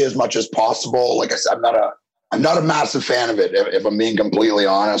social media as much as possible. Like I said, I'm not a massive fan of it, if I'm being completely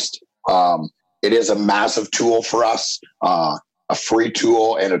honest. It is a massive tool for us, a free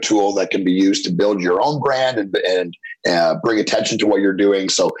tool, and a tool that can be used to build your own brand and bring attention to what you're doing.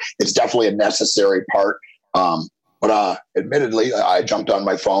 So it's definitely a necessary part. But admittedly, I jumped on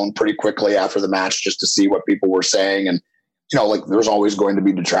my phone pretty quickly after the match just to see what people were saying. And, there's always going to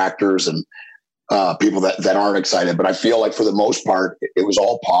be detractors and people that aren't excited. But I feel like for the most part, it was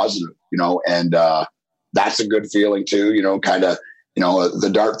all positive, and that's a good feeling too, kind of, the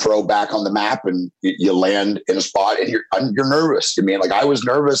dart throw back on the map, and you land in a spot, and you're nervous. I mean, like, I was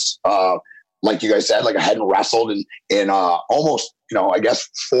nervous, like you guys said, like I hadn't wrestled in almost, I guess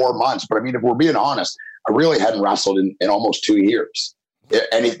 4 months. But I mean, if we're being honest, I really hadn't wrestled in almost 2 years.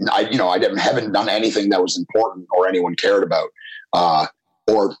 I haven't done anything that was important or anyone cared about,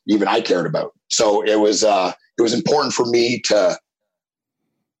 or even I cared about. So it was important for me to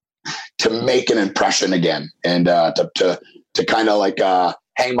make an impression again, and to kind of like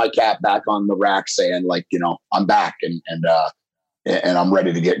hang my cap back on the rack, saying, like, I'm back and I'm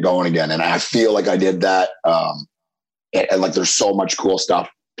ready to get going again. And I feel like I did that. And like, there's so much cool stuff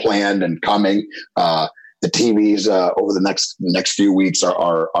planned and coming. The TVs over the next few weeks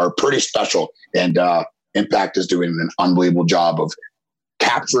are pretty special, and Impact is doing an unbelievable job of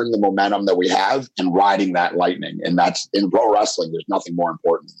capturing the momentum that we have and riding that lightning. And that's, in pro wrestling, there's nothing more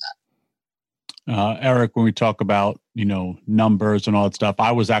important than that. Eric, when we talk about, numbers and all that stuff,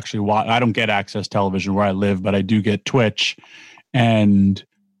 I was actually, I don't get Access Television where I live, but I do get Twitch, and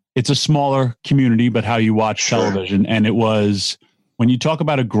it's a smaller community, but how you watch television. And it was, when you talk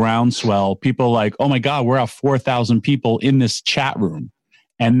about a groundswell, people are like, oh my God, we're at 4,000 people in this chat room.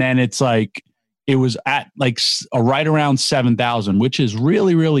 And then it's like, it was at like right around 7,000, which is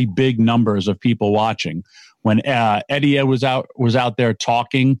really, really big numbers of people watching. When Eddie was out there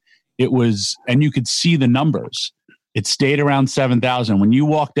talking, it was, and you could see the numbers. It stayed around 7,000. When you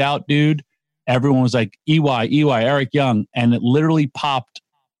walked out, dude, everyone was like, EY, Eric Young. And it literally popped,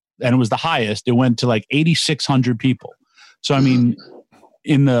 and it was the highest. It went to like 8,600 people. So, I mean,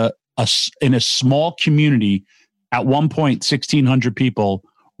 in the in a small community, at one point, 1,600 people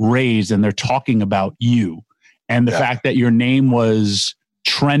raised, and they're talking about you. And the fact that your name was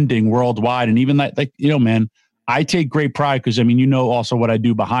trending worldwide. And even like, you know, man, I take great pride because, I mean, you know, also what I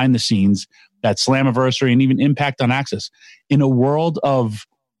do behind the scenes, that Slammiversary and even Impact on Access. In a world of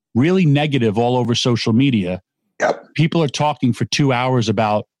really negative all over social media, people are talking for 2 hours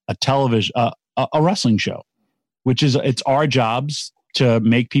about a television, a wrestling show, which is, it's our jobs to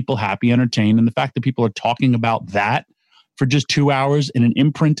make people happy, entertained. And the fact that people are talking about that for just 2 hours in an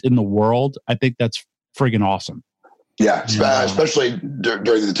imprint in the world, I think that's friggin' awesome. Yeah, especially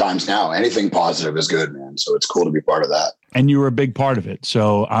during the times now. Anything positive is good, man. So it's cool to be part of that. And you were a big part of it.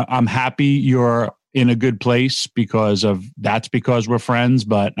 So I'm happy you're in a good place because we're friends.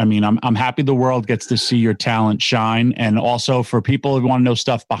 But I mean, I'm happy the world gets to see your talent shine. And also for people who want to know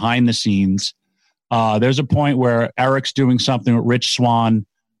stuff behind the scenes, there's a point where Eric's doing something with Rich Swann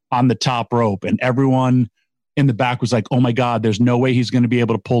on the top rope, and everyone in the back was like, oh my God, there's no way he's going to be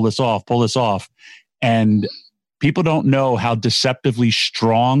able to pull this off. And people don't know how deceptively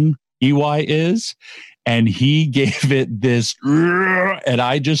strong EY is. And he gave it this, and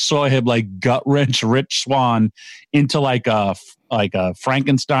I just saw him like gut wrench Rich Swann into like a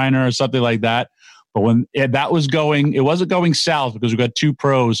Frankensteiner or something like that. But when that was going, it wasn't going south because we got two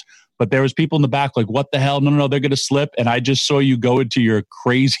pros, but there was people in the back like, what the hell? No, they're going to slip. And I just saw you go into your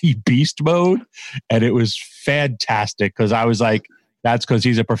crazy beast mode. And it was fantastic because I was like, that's because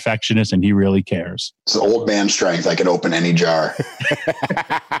he's a perfectionist and he really cares. It's old man strength. I can open any jar.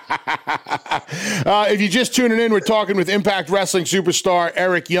 If you're just tuning in, we're talking with Impact Wrestling superstar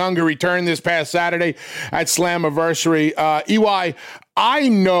Eric Young, who returned this past Saturday at Slammiversary. EY, I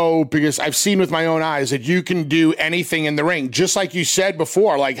know because I've seen with my own eyes that you can do anything in the ring. Just like you said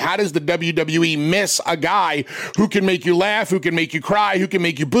before, like how does the WWE miss a guy who can make you laugh, who can make you cry, who can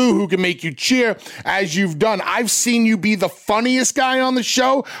make you boo, who can make you cheer as you've done? I've seen you be the funniest guy on the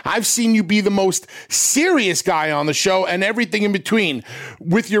show. I've seen you be the most serious guy on the show and everything in between.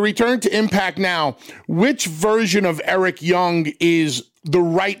 With your return to Impact now, which version of Eric Young is the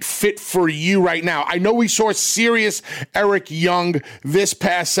right fit for you right now? I know we saw serious Eric Young this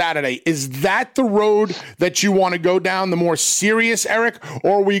past Saturday. Is that the road that you want to go down, the more serious Eric,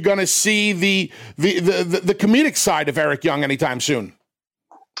 or are we going to see the comedic side of Eric Young anytime soon?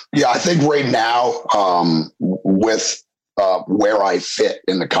 Yeah, I think right now, with where I fit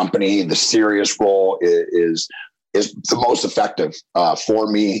in the company, the serious role is the most effective for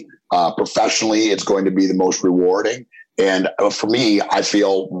me. Professionally, it's going to be the most rewarding. And for me, I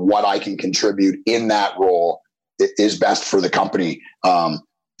feel what I can contribute in that role is best for the company.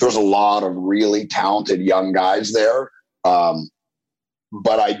 There's a lot of really talented young guys there.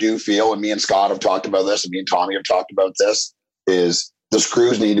 But I do feel, and me and Scott have talked about this, and me and Tommy have talked about this, is the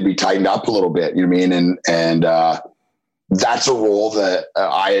screws need to be tightened up a little bit. You know what I mean? And that's a role that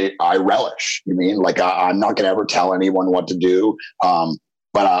I relish. You mean, like I'm not going to ever tell anyone what to do.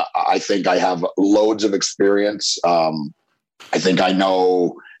 But I think I have loads of experience. I think I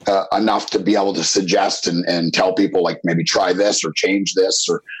know enough to be able to suggest and tell people, like, maybe try this or change this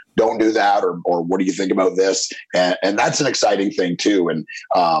or don't do that, or what do you think about this? And that's an exciting thing too. And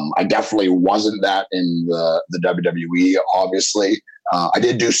I definitely wasn't that in the WWE, obviously. I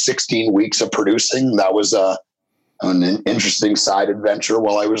did do 16 weeks of producing. That was an interesting side adventure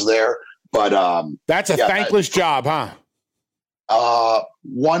while I was there. But that's a thankless job, huh?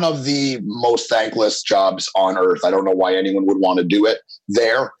 One of the most thankless jobs on earth. I don't know why anyone would want to do it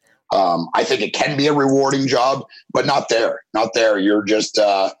there. I think it can be a rewarding job, but not there. Not there. You're just,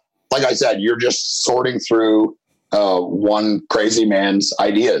 like I said, you're just sorting through one crazy man's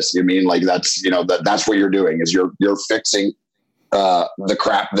ideas. You mean, like that's what you're doing is you're fixing the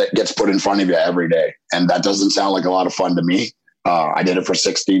crap that gets put in front of you every day. And that doesn't sound like a lot of fun to me. I did it for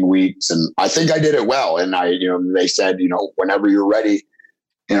 16 weeks and I think I did it well. And they said, whenever you're ready,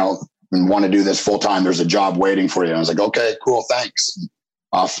 and want to do this full time, there's a job waiting for you. And I was like, okay, cool. Thanks.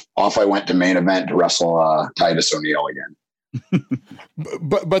 Off I went to Main Event to wrestle Titus O'Neil again.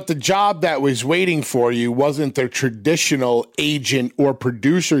 But the job that was waiting for you wasn't the traditional agent or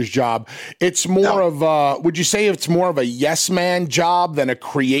producer's job. It's more of would you say it's more of a yes man job than a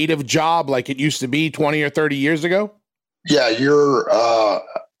creative job like it used to be 20 or 30 years ago? Yeah, you're a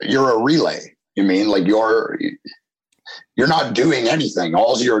relay. You mean, like you're not doing anything.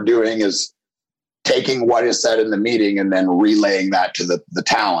 All you're doing is taking what is said in the meeting and then relaying that to the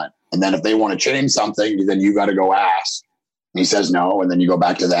talent. And then if they want to change something, then you got to go ask. And he says no, and then you go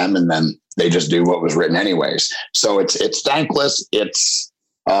back to them, and then they just do what was written anyways. So it's thankless. It's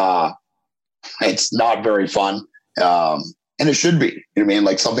not very fun. And it should be, you know what I mean?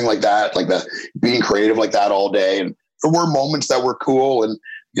 Like something like that, like the being creative like that all day. And there were moments that were cool. And,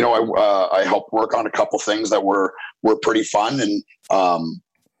 you know, I helped work on a couple things that were pretty fun. And,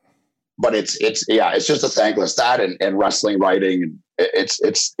 but it's just a thankless that and wrestling, writing. And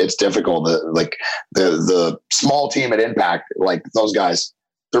it's difficult. The small team at Impact, like those guys,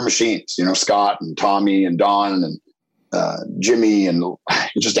 they're machines, you know, Scott and Tommy and Don and Jimmy and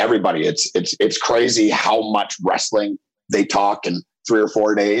just everybody. It's crazy how much wrestling they talk in 3 or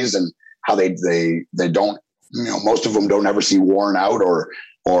 4 days, and how they don't, you know, most of them don't ever see worn out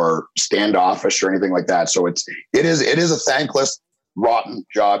or standoffish or anything like that. So it is a thankless, rotten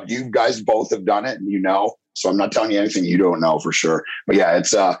job. You guys both have done it, and you know, so I'm not telling you anything you don't know for sure. But yeah,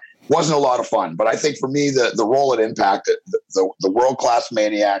 it's wasn't a lot of fun. But I think for me, the role at Impact, the world-class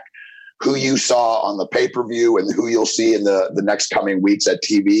Maniac, who you saw on the pay-per-view and who you'll see in the next coming weeks at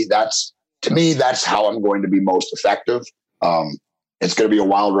TV, to me, that's how I'm going to be most effective. It's going to be a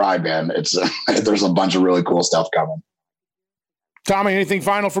wild ride, man. There's a bunch of really cool stuff coming. Tommy, anything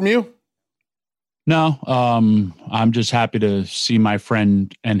final from you? No, I'm just happy to see my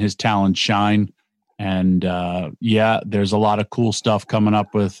friend and his talent shine. And there's a lot of cool stuff coming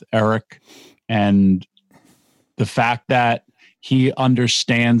up with Eric. And the fact that he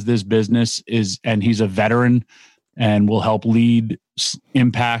understands this business and he's a veteran and will help lead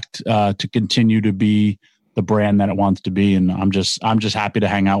Impact to continue to be the brand that it wants to be. And I'm just happy to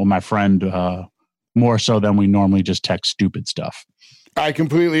hang out with my friend more so than we normally just text stupid stuff. I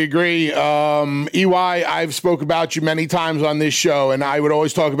completely agree. EY, I've spoke about you many times on this show, and I would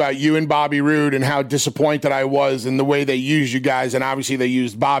always talk about you and Bobby Roode and how disappointed I was in the way they used you guys. And obviously they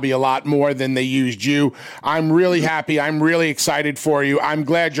used Bobby a lot more than they used you. I'm really happy. I'm really excited for you. I'm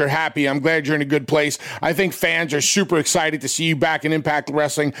glad you're happy. I'm glad you're in a good place. I think fans are super excited to see you back in Impact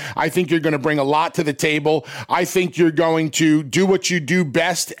Wrestling. I think you're going to bring a lot to the table. I think you're going to do what you do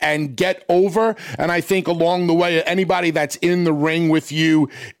best and get over. And I think along the way, anybody that's in the ring with you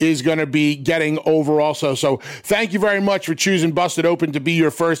is going to be getting over also. So thank you very much for choosing Busted Open to be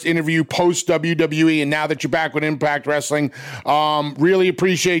your first interview post WWE. And now that you're back with Impact Wrestling, really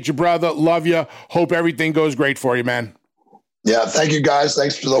appreciate you, brother. Love you. Hope everything goes great for you, man. Yeah. Thank you guys.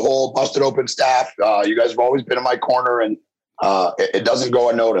 Thanks to the whole Busted Open staff. You guys have always been in my corner, and it doesn't go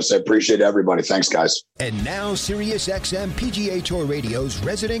unnoticed. I appreciate everybody. Thanks, guys. And now SiriusXM PGA Tour Radio's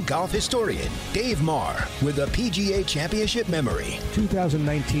resident golf historian, Dave Marr, with a PGA Championship memory.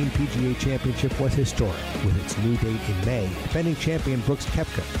 2019 PGA Championship was historic. With its new date in May, defending champion Brooks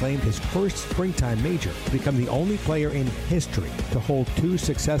Koepka claimed his first springtime major to become the only player in history to hold 2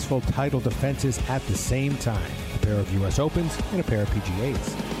 successful title defenses at the same time. A pair of U.S. Opens and a pair of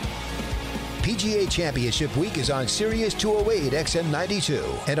PGAs. PGA Championship Week is on Sirius 208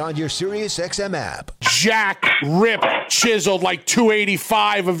 XM92 and on your Sirius XM app. Jack, ripped, chiseled like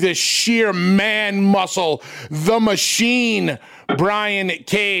 285 of this sheer man muscle. The Machine, Brian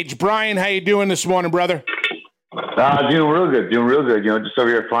Cage. Brian, how you doing this morning, brother? Doing real good. You know, just over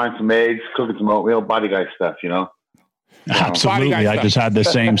here frying some eggs, cooking some oatmeal, body guy stuff, you know? Absolutely. I just had the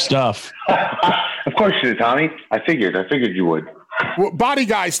same stuff. Of course you did, Tommy. I figured you would. Well, body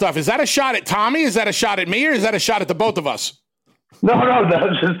guy stuff. Is that a shot at Tommy? Is that a shot at me? Or is that a shot at the both of us? No,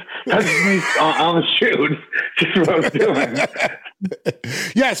 that's just me on the shoot. Just what I was doing.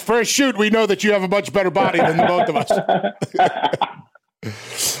 Yes, for a shoot, we know that you have a much better body than the both of us.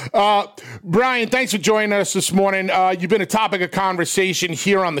 Brian, thanks for joining us this morning. You've been a topic of conversation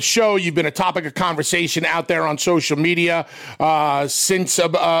here on the show. You've been a topic of conversation out there on social media since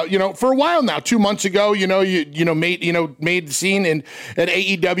for a while now. 2 months ago, you made the scene at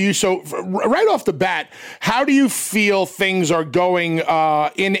AEW. So right off the bat, how do you feel things are going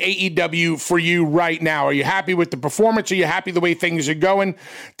in AEW for you right now? Are you happy with the performance? Are you happy the way things are going?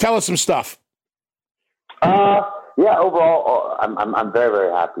 Tell us some stuff. Yeah, overall, I'm very,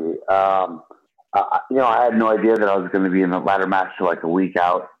 very happy. I had no idea that I was going to be in the ladder match for like a week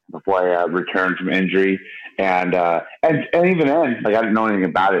out before I returned from injury, and even then, like I didn't know anything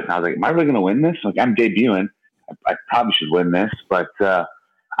about it, and I was like, "Am I really going to win this? Like I'm debuting, I probably should win this," but I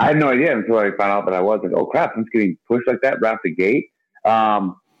had no idea until I found out that I was. Like, "Oh crap, I'm getting pushed like that right off the gate."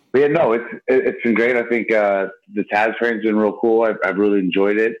 But yeah, no, it's been great. I think the Taz train's been real cool. I've really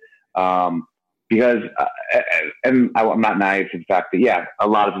enjoyed it. Because, and I'm not naive to the fact that, yeah, a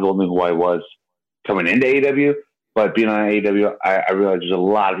lot of people knew who I was coming into AEW, but being on AEW, I realized there's a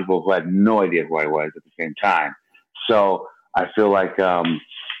lot of people who had no idea who I was at the same time. So I feel like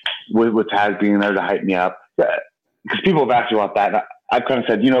with Taz being there to hype me up, because people have asked me about that, I've kind of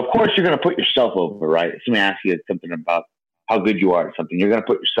said, of course you're going to put yourself over, right? If somebody asks you something about how good you are at something, you're going to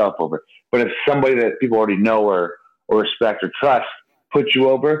put yourself over. But if somebody that people already know or or respect or trust put you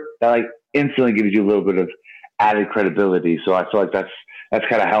over, that like instantly gives you a little bit of added credibility. So I feel like that's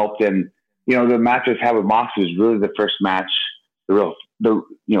kind of helped. And, you know, the match I've had with Moxley is really the first match, the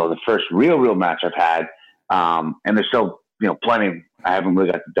first real match I've had. And there's still, you know, plenty I haven't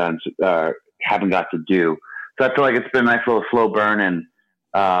really got to do. So I feel like it's been a nice little slow burn.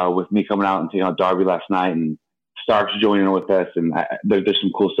 And with me coming out and taking out Darby last night and Starks joining with us, and there's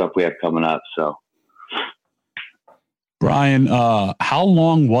some cool stuff we have coming up. So, Brian, how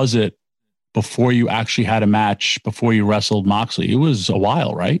long was it before you actually had a match, before you wrestled Moxley? It was a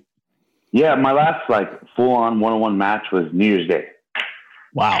while, right? Yeah, my last like full-on one-on-one match was New Year's Day.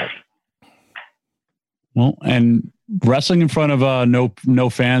 Wow. Well, and wrestling in front of no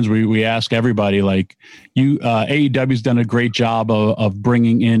fans, we ask everybody, like, you AEW's done a great job of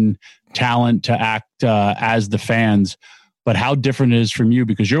bringing in talent to act as the fans, but how different it is from you,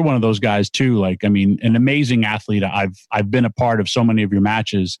 because you're one of those guys too. Like, I mean, an amazing athlete. I've been a part of so many of your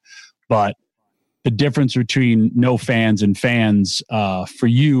matches, but the difference between no fans and fans for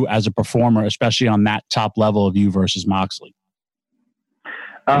you as a performer, especially on that top level of you versus Moxley.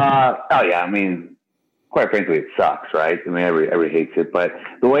 Oh yeah, I mean, quite frankly, it sucks, right? I mean, everybody hates it, but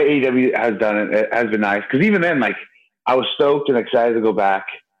the way AEW has done it, it has been nice. Because even then, like, I was stoked and excited to go back,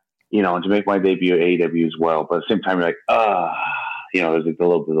 you know, and to make my debut at AEW as well. But at the same time, you're like, you know, there's like a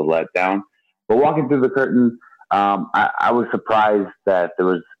little bit of a letdown. But walking through the curtain, I was surprised that there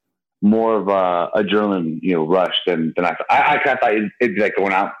was more of a adrenaline, you know, rush than I thought. I kind of thought it'd be like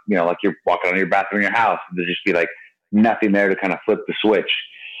going out, you know, like you're walking out of your bathroom in your house. There'd just be like nothing there to kind of flip the switch.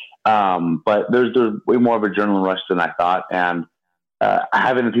 But there's way more of an adrenaline rush than I thought. And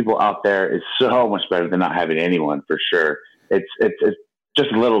having the people out there is so much better than not having anyone, for sure. It's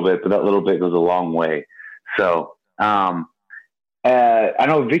just a little bit, but that little bit goes a long way. So I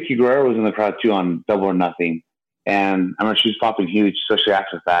know Vicky Guerrero was in the crowd too on Double or Nothing. And I mean, she was popping huge, especially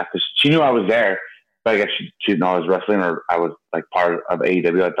after the fact, because she knew I was there, but I guess she didn't know I was wrestling or I was like part of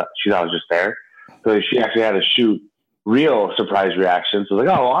AEW. I thought she thought I was just there. So she actually had to shoot real surprise reaction. So I was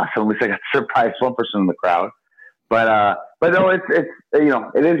like, oh, awesome. At least I got to surprise one person in the crowd. But no, it's, you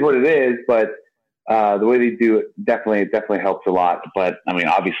know, it is what it is, but the way they do it definitely helps a lot. But I mean,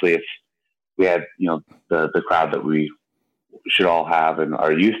 obviously if we had, you know, the crowd that we should all have and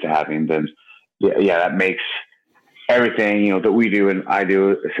are used to having, then yeah, that makes everything, you know, that we do and I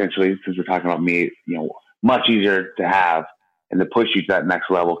do, essentially, since we're talking about me, you know, much easier to have and to push you to that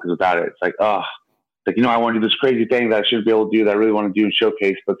next level. Because without it, it's like, oh, like, you know, I want to do this crazy thing that I shouldn't be able to do, that I really want to do and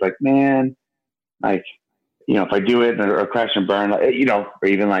showcase. But it's like, man, like, you know, if I do it or crash and burn, you know, or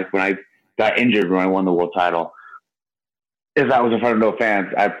even like when I got injured when I won the world title, if that was in front of no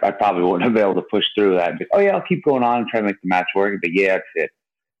fans, I probably wouldn't have been able to push through that. But, oh yeah, I'll keep going on and try to make the match work. But yeah, that's it.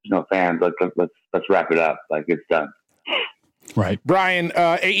 There's no fans. Let's wrap it up. Like, it's done. Right. Brian,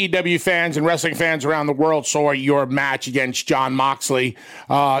 AEW fans and wrestling fans around the world saw your match against Jon Moxley.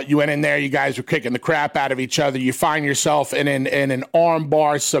 You went in there, you guys were kicking the crap out of each other. You find yourself in an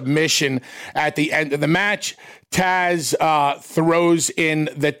armbar submission at the end of the match. Taz throws in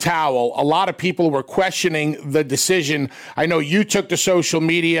the towel. A lot of people were questioning the decision. I know you took to social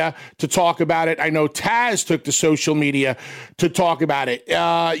media to talk about it. I know Taz took to social media to talk about it.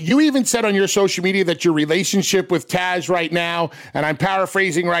 You even said on your social media that your relationship with Taz right now, and I'm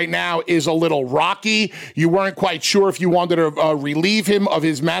paraphrasing right now, is a little rocky. You weren't quite sure if you wanted to relieve him of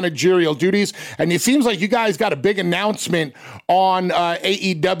his managerial duties. And it seems like you guys got a big announcement on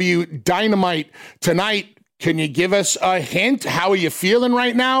AEW Dynamite tonight. Can you give us a hint? How are you feeling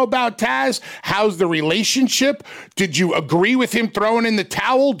right now about Taz? How's the relationship? Did you agree with him throwing in the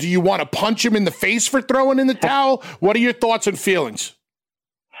towel? Do you want to punch him in the face for throwing in the towel? What are your thoughts and feelings?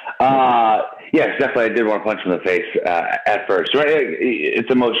 Yes, definitely. I did want to punch him in the face at first. Right?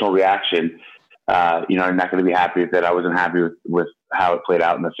 It's emotional reaction. You know, I'm not going to be happy that I wasn't happy with how it played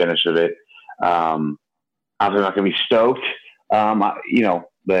out in the finish of it. I'm not going to be stoked. You know,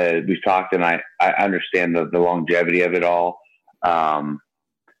 we've talked and I understand the longevity of it all.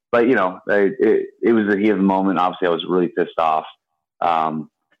 But you know, it was the heat of the moment. Obviously I was really pissed off. You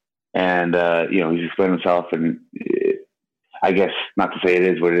know, he's explained himself and I guess not to say it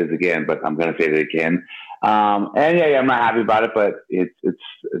is what it is again, but I'm going to say it again. And yeah, I'm not happy about it, but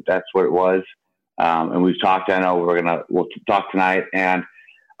that's what it was. And we've talked, I know we'll talk tonight. And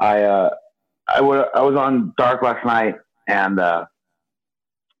I was on Dark last night and,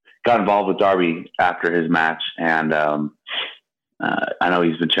 got involved with Darby after his match, and I know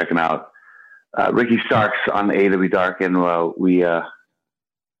he's been checking out Ricky Starks on the AEW Dark, and I'll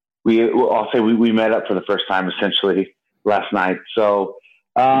say we met up for the first time essentially last night. So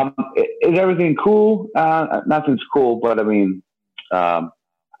Is everything cool? Nothing's cool, but I mean,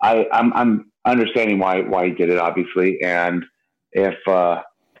 I'm understanding why he did it, obviously. And if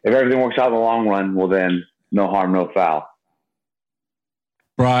everything works out in the long run, well, then no harm, no foul.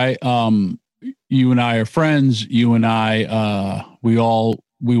 Bri, you and I are friends. You and I, we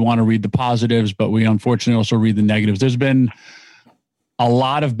want to read the positives, but we unfortunately also read the negatives. There's been a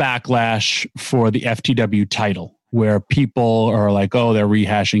lot of backlash for the FTW title where people are like, oh, they're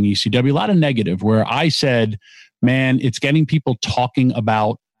rehashing ECW. A lot of negative where I said, man, it's getting people talking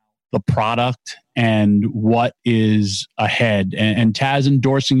about the product and what is ahead. And Taz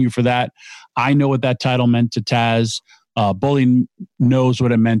endorsing you for that. I know what that title meant to Taz. Bully knows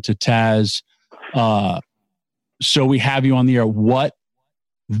what it meant to Taz. So we have you on the air. What,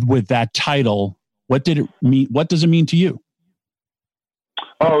 with that title, what did it mean? What does it mean to you?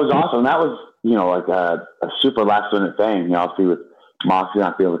 Oh, it was awesome. That was, like a super last minute thing. Obviously with Moxley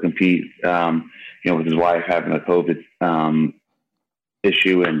not being able to compete, with his wife having a COVID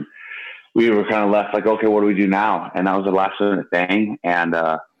issue, and we were kind of left like, okay, what do we do now? And that was the last minute thing. And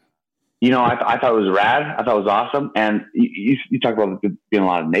I thought it was rad. I thought it was awesome. And you talk about there being a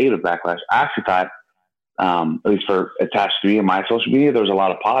lot of negative backlash. I actually thought, at least for attached to me and my social media, there was a lot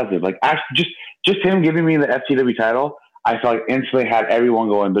of positive. Like actually just him giving me the FTW title, I felt like instantly had everyone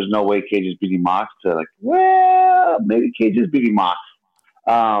going, there's no way Cage is beating Mox, to like, well, maybe Cage is beating Mox.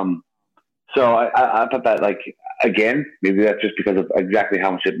 So I thought that, like, again, maybe that's just because of exactly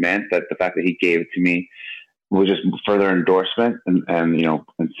how much it meant, that the fact that he gave it to me was just further endorsement and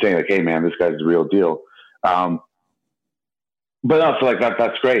saying like, hey man, this guy's the real deal. But no, so like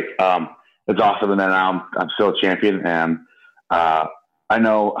that's great. It's awesome. And then I'm still a champion, and I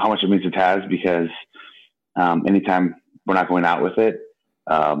know how much it means to Taz because anytime we're not going out with it,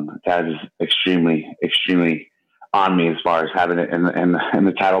 Taz is extremely, extremely on me as far as having it in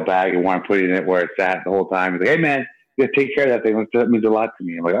the title bag and want to put it in it where it's at the whole time. He's like, hey man, you gotta take care of that thing. That means a lot to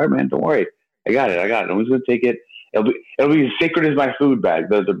me. I'm like, all right, man, don't worry. I got it. I'm just gonna take it. It'll be as sacred as my food bag.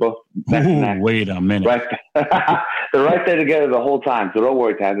 They're both next to next. Wait a minute. Right. They're right there together the whole time. So don't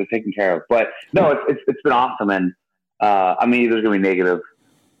worry, Taz, they're taken care of. But no, it's been awesome. And there's gonna be negative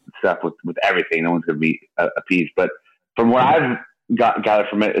stuff with everything. No one's gonna be appeased. But from what I've got it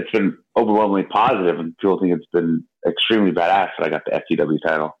from it, it's been overwhelmingly positive, and people think it's been extremely badass that I got the FTW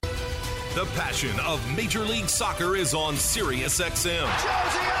title. The passion of Major League Soccer is on SiriusXM.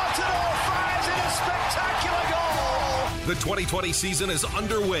 Josie Altidore fires in a spectacular goal. The 2020 season is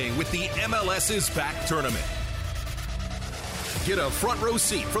underway with the MLS is Back tournament. Get a front row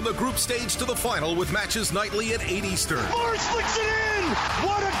seat from the group stage to the final with matches nightly at 8 Eastern. Morris flicks it in!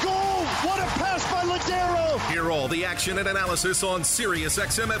 What a goal! What a pass by Ladero! Hear all the action and analysis on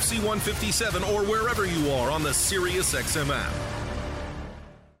SiriusXM FC 157 or wherever you are on the SiriusXM app.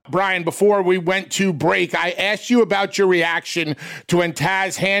 Brian, before we went to break, I asked you about your reaction to when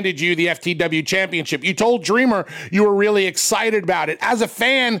Taz handed you the FTW championship. You told Dreamer you were really excited about it. As a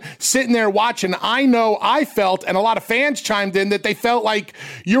fan sitting there watching, I know I felt, and a lot of fans chimed in, that they felt like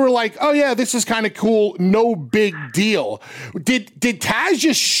you were like, oh yeah, this is kind of cool, no big deal. Did Taz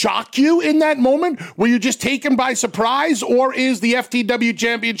just shock you in that moment? Were you just taken by surprise, or is the FTW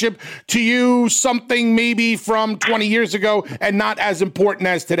championship to you something maybe from 20 years ago and not as important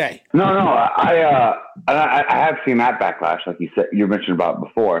as today? No, I have seen that backlash, like you mentioned about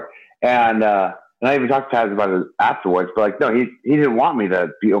before, and I even talked to Taz about it afterwards. But like, no, he didn't want me to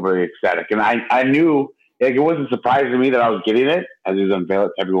be overly ecstatic, and I knew, like, it wasn't surprising to me that I was getting it as he was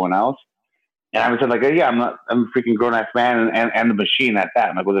unveiled it to everyone else. And I was like, yeah, I'm a freaking grown ass man and the machine at that.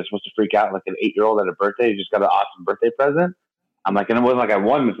 I'm like, was I supposed to freak out like an 8-year-old at a birthday? He just got an awesome birthday present. I'm like, and it wasn't like I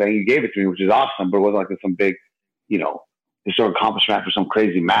won the thing. He gave it to me, which is awesome, but it wasn't like some big, historic accomplishment for some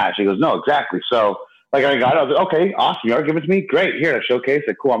crazy match. He goes, no, exactly. So like I got it. I was like, okay, awesome. You already give it to me? Great. Here, I showcase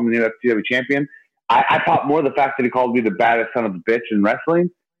it. Cool. I'm the new FTW champion. I popped more the fact that he called me the baddest son of a bitch in wrestling.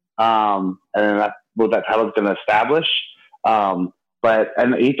 And that's what that title's going to establish.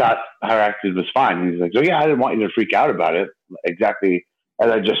 And he thought how I acted was fine. He's like, so yeah, I didn't want you to freak out about it. Exactly as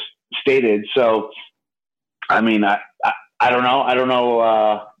I just stated. So, I mean, I don't know. I don't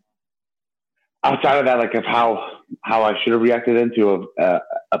know, outside of that, like, of how I should have reacted into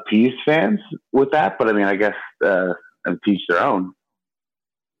appease fans with that. But I mean, I guess teach their own.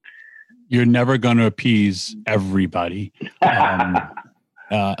 You're never going to appease everybody,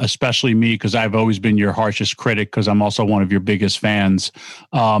 especially me, because I've always been your harshest critic because I'm also one of your biggest fans.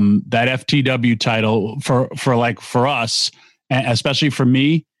 That FTW title for us, and especially for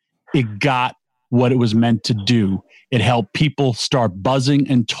me, it got what it was meant to do. It helped people start buzzing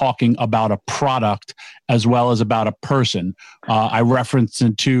and talking about a product as well as about a person. I referenced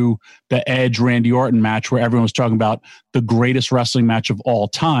into the Edge Randy Orton match where everyone was talking about the greatest wrestling match of all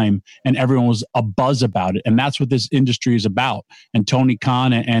time, and everyone was a buzz about it. And that's what this industry is about. And Tony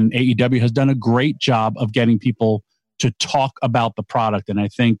Khan and AEW has done a great job of getting people to talk about the product. And I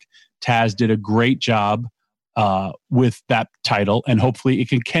think Taz did a great job with that title, and hopefully it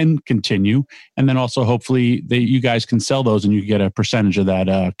can continue. And then also hopefully you guys can sell those and you get a percentage of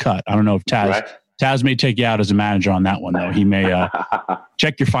that cut. I don't know if Taz may take you out as a manager on that one, though. He may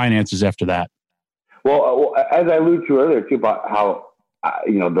check your finances after that. Well, as I alluded to earlier too, about how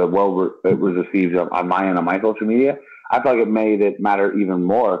it was received on my end on my social media, I feel like it made it matter even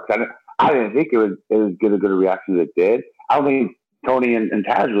more. I didn't think it would get a good reaction as it did. I don't think Tony and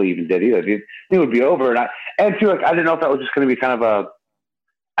Taz really even did either. It would be over, and too, like, I didn't know if that was just going to be kind of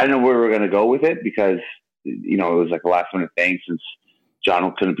I didn't know where we were going to go with it, because it was like a last minute thing since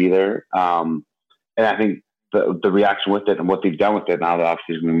John couldn't be there. And I think the reaction with it and what they've done with it now, that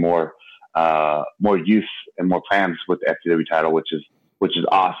obviously is going to be more use and more plans with the FTW title, which is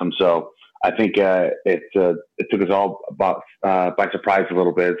awesome. So I think it took us all by surprise a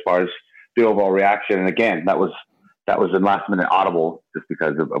little bit as far as the overall reaction. And again, that was a last minute audible just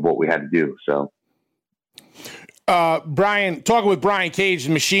because of what we had to do. So. Brian, talking with Brian Cage,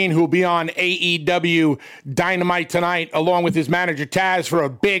 the Machine, who will be on AEW Dynamite tonight, along with his manager Taz, for a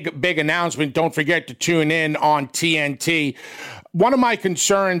big announcement. Don't forget to tune in on TNT. One of my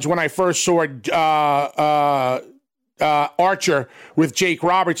concerns when I first saw Archer with Jake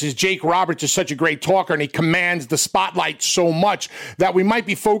Roberts is Jake Roberts is such a great talker, and he commands the spotlight so much that we might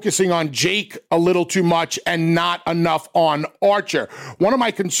be focusing on Jake a little too much and not enough on Archer. One of my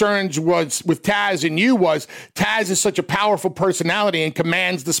concerns was with Taz and you was Taz is such a powerful personality and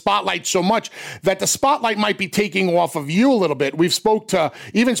commands the spotlight so much that the spotlight might be taking off of you a little bit. We've spoke to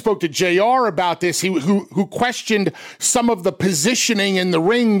JR about this, who questioned some of the positioning in the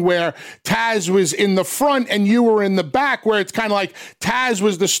ring where Taz was in the front and you were in the back, where it's kind of like Taz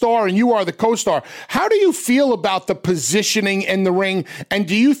was the star and you are the co-star. How do you feel about the positioning in the ring? And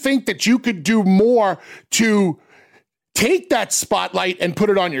do you think that you could do more to take that spotlight and put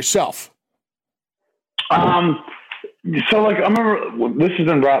it on yourself? So like, I remember this has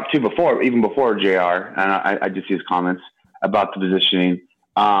been brought up too before, even before JR, and I just see his comments about the positioning.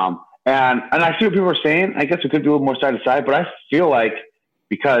 And I see what people are saying. I guess it could be a little more side to side, but I feel like,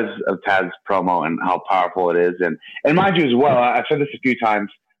 because of Taz's promo and how powerful it is. And mind you as well, I've said this a few times,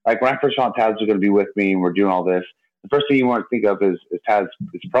 like when I first thought Taz was going to be with me and we're doing all this, the first thing you want to think of is Taz's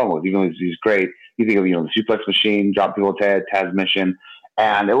promos. Even though he's great, you think of, the suplex machine, drop people's head, Taz mission.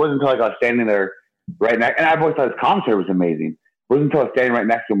 And it wasn't until I was standing there right next, and I've always thought his commentary was amazing. It wasn't until I was standing right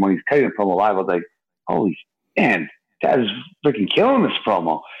next to him when he's cutting the promo live, I was like, holy man, Taz is freaking killing this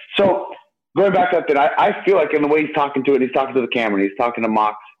promo. So, going back up, that I feel like in the way he's talking to it, he's talking to the camera, he's talking to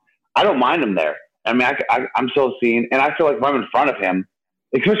Mox. I don't mind him there. I mean, I'm still seeing, and I feel like if I'm in front of him,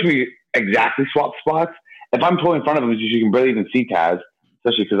 especially exactly swap spots. If I'm totally in front of him, you can barely even see Taz,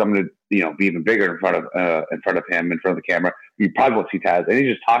 especially because I'm going to, be even bigger in front of him, in front of the camera. You probably won't see Taz, and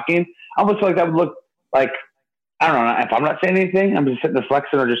he's just talking. I almost feel like that would look like, I don't know, if I'm not saying anything, I'm just sitting there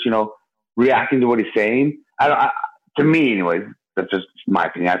flexing or just reacting to what he's saying. To me, anyways, that's just my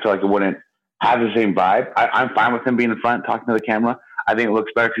opinion. I feel like it wouldn't have the same vibe. I'm fine with him being in front, talking to the camera. I think it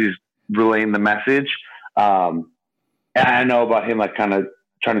looks better because he's relaying the message. And I know about him, like, kind of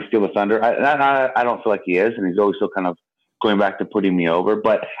trying to steal the thunder. I don't feel like he is, and he's always still kind of going back to putting me over.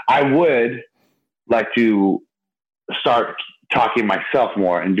 But I would like to start talking myself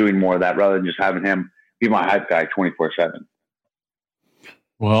more and doing more of that rather than just having him be my hype guy 24/7.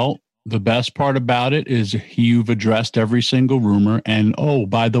 Well, the best part about it is you've addressed every single rumor. And, oh,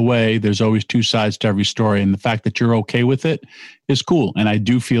 by the way, there's always two sides to every story. And the fact that you're okay with it is cool. And I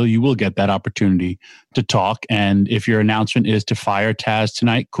do feel you will get that opportunity to talk. And if your announcement is to fire Taz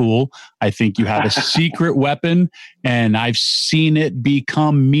tonight, cool. I think you have a secret weapon, and I've seen it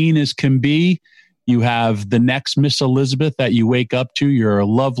become mean as can be. You have the next Miss Elizabeth that you wake up to, your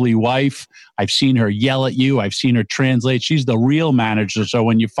lovely wife. I've seen her yell at you. I've seen her translate. She's the real manager. So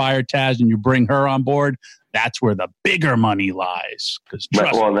when you fire Taz and you bring her on board, that's where the bigger money lies. Because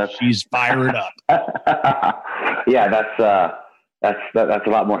trust me, she's fired up. Yeah, that's a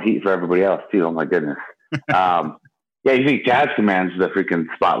lot more heat for everybody else too. Oh my goodness. Yeah, you think Taz commands the freaking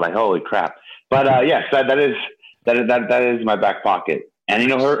spotlight? Holy crap! But yes, that is in my back pocket. And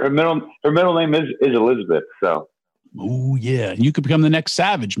her middle name is Elizabeth. So, oh yeah, you could become the next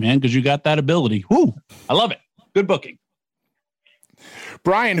Savage, man, because you got that ability. Woo, I love it. Good booking.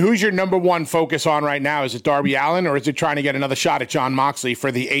 Brian, who's your number one focus on right now? Is it Darby Allin, or is it trying to get another shot at Jon Moxley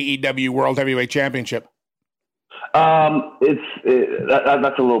for the AEW World Heavyweight Championship? That's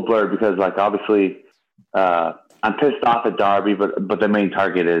a little blurred because, like, obviously, I'm pissed off at Darby, but the main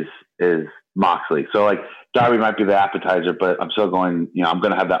target is Moxley. So, like, Darby might be the appetizer, but I'm still going. I'm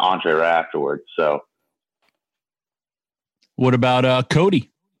going to have that entree right afterwards. So, what about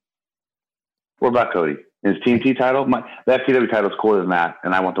Cody? What about Cody? His TNT title? The FTW title is cooler than that,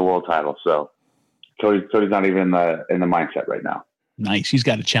 and I want the world title. So Cody's not even in the mindset right now. Nice. He's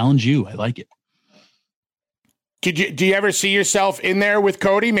got to challenge you. I like it. Do you ever see yourself in there with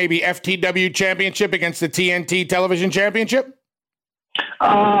Cody? Maybe FTW championship against the TNT television championship?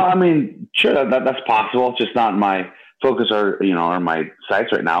 I mean, sure, that's possible. It's just not my focus or my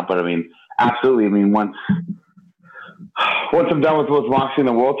sights right now. But I mean, absolutely. I mean, once I'm done with Moxley and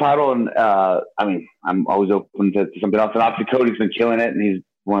the world title, and I mean, I'm always open to something else. And obviously, Cody's been killing it, and he's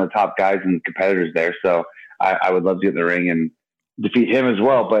one of the top guys and competitors there. So I would love to get in the ring and defeat him as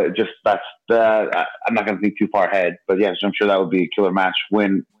well. But just I'm not going to think too far ahead. But yes, I'm sure that would be a killer match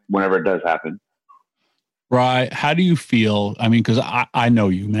whenever it does happen. Right. How do you feel? I mean, because I know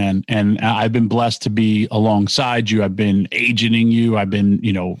you, man, and I've been blessed to be alongside you. I've been agenting you. I've been,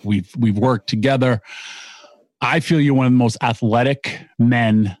 we've worked together. I feel you're one of the most athletic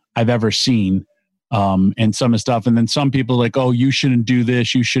men I've ever seen, and some of the stuff. And then some people are like, oh, you shouldn't do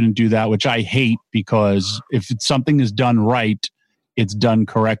this, you shouldn't do that, which I hate, because if something is done right, it's done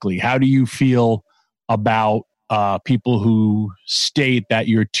correctly. How do you feel about people who state that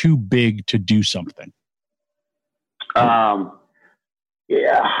you're too big to do something?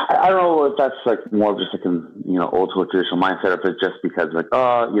 Yeah, I don't know if that's like more of just like an old school traditional mindset, if it's just because like,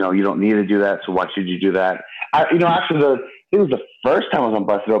 you don't need to do that, so why should you do that? Actually, it was the first time I was on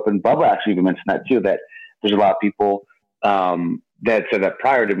Busted Open. Bubba actually even mentioned that too. That there's a lot of people that said that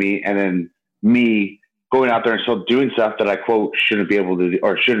prior to me, and then me going out there and still doing stuff that I quote shouldn't be able to do,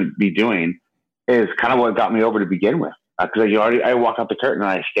 or shouldn't be doing, is kind of what got me over to begin with. Because I walk out the curtain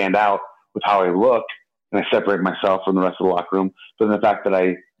and I stand out with how I look, and I separate myself from the rest of the locker room. But then the fact that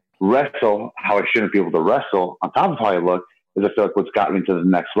I wrestle how I shouldn't be able to wrestle, on top of how I look, is I feel like what's got me to the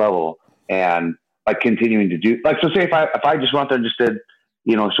next level. And like continuing to do, like, so say if I just went out there and just did,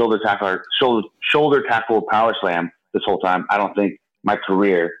 shoulder tackle power slam this whole time, I don't think my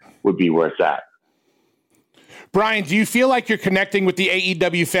career would be where it's at. Brian, do you feel like you're connecting with the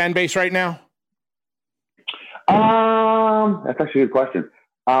AEW fan base right now? That's actually a good question.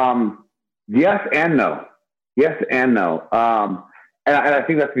 Yes and no. Yes and no. And I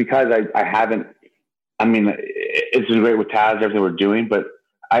think that's because I haven't. I mean, it's been great with Taz, everything we're doing, but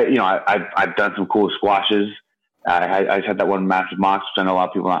I've done some cool squashes. I just had that one match with Mox, which I know a lot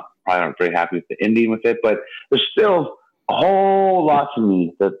of people probably aren't very happy with the ending with it, but there's still a whole lot to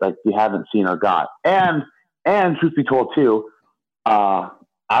me that like you haven't seen or got. And truth be told too, I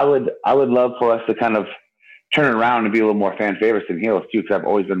would love for us to kind of turn it around and be a little more fan favorites than heels too, because I've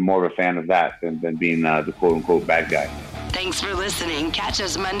always been more of a fan of that than being the quote unquote bad guy. Thanks for listening. Catch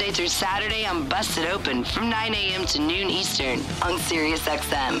us Monday through Saturday on Busted Open from 9 a.m. to noon Eastern on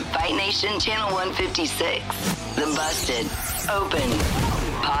SiriusXM, Fight Nation Channel 156. The Busted Open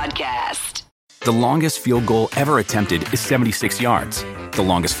Podcast. The longest field goal ever attempted is 76 yards. The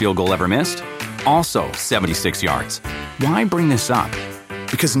longest field goal ever missed? Also 76 yards. Why bring this up?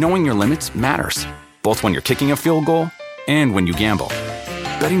 Because knowing your limits matters, both when you're kicking a field goal and when you gamble.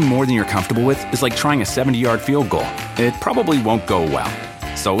 Betting more than you're comfortable with is like trying a 70-yard field goal. It probably won't go well.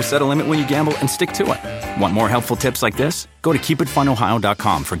 So set a limit when you gamble and stick to it. Want more helpful tips like this? Go to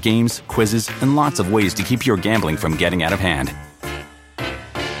keepitfunohio.com for games, quizzes, and lots of ways to keep your gambling from getting out of hand.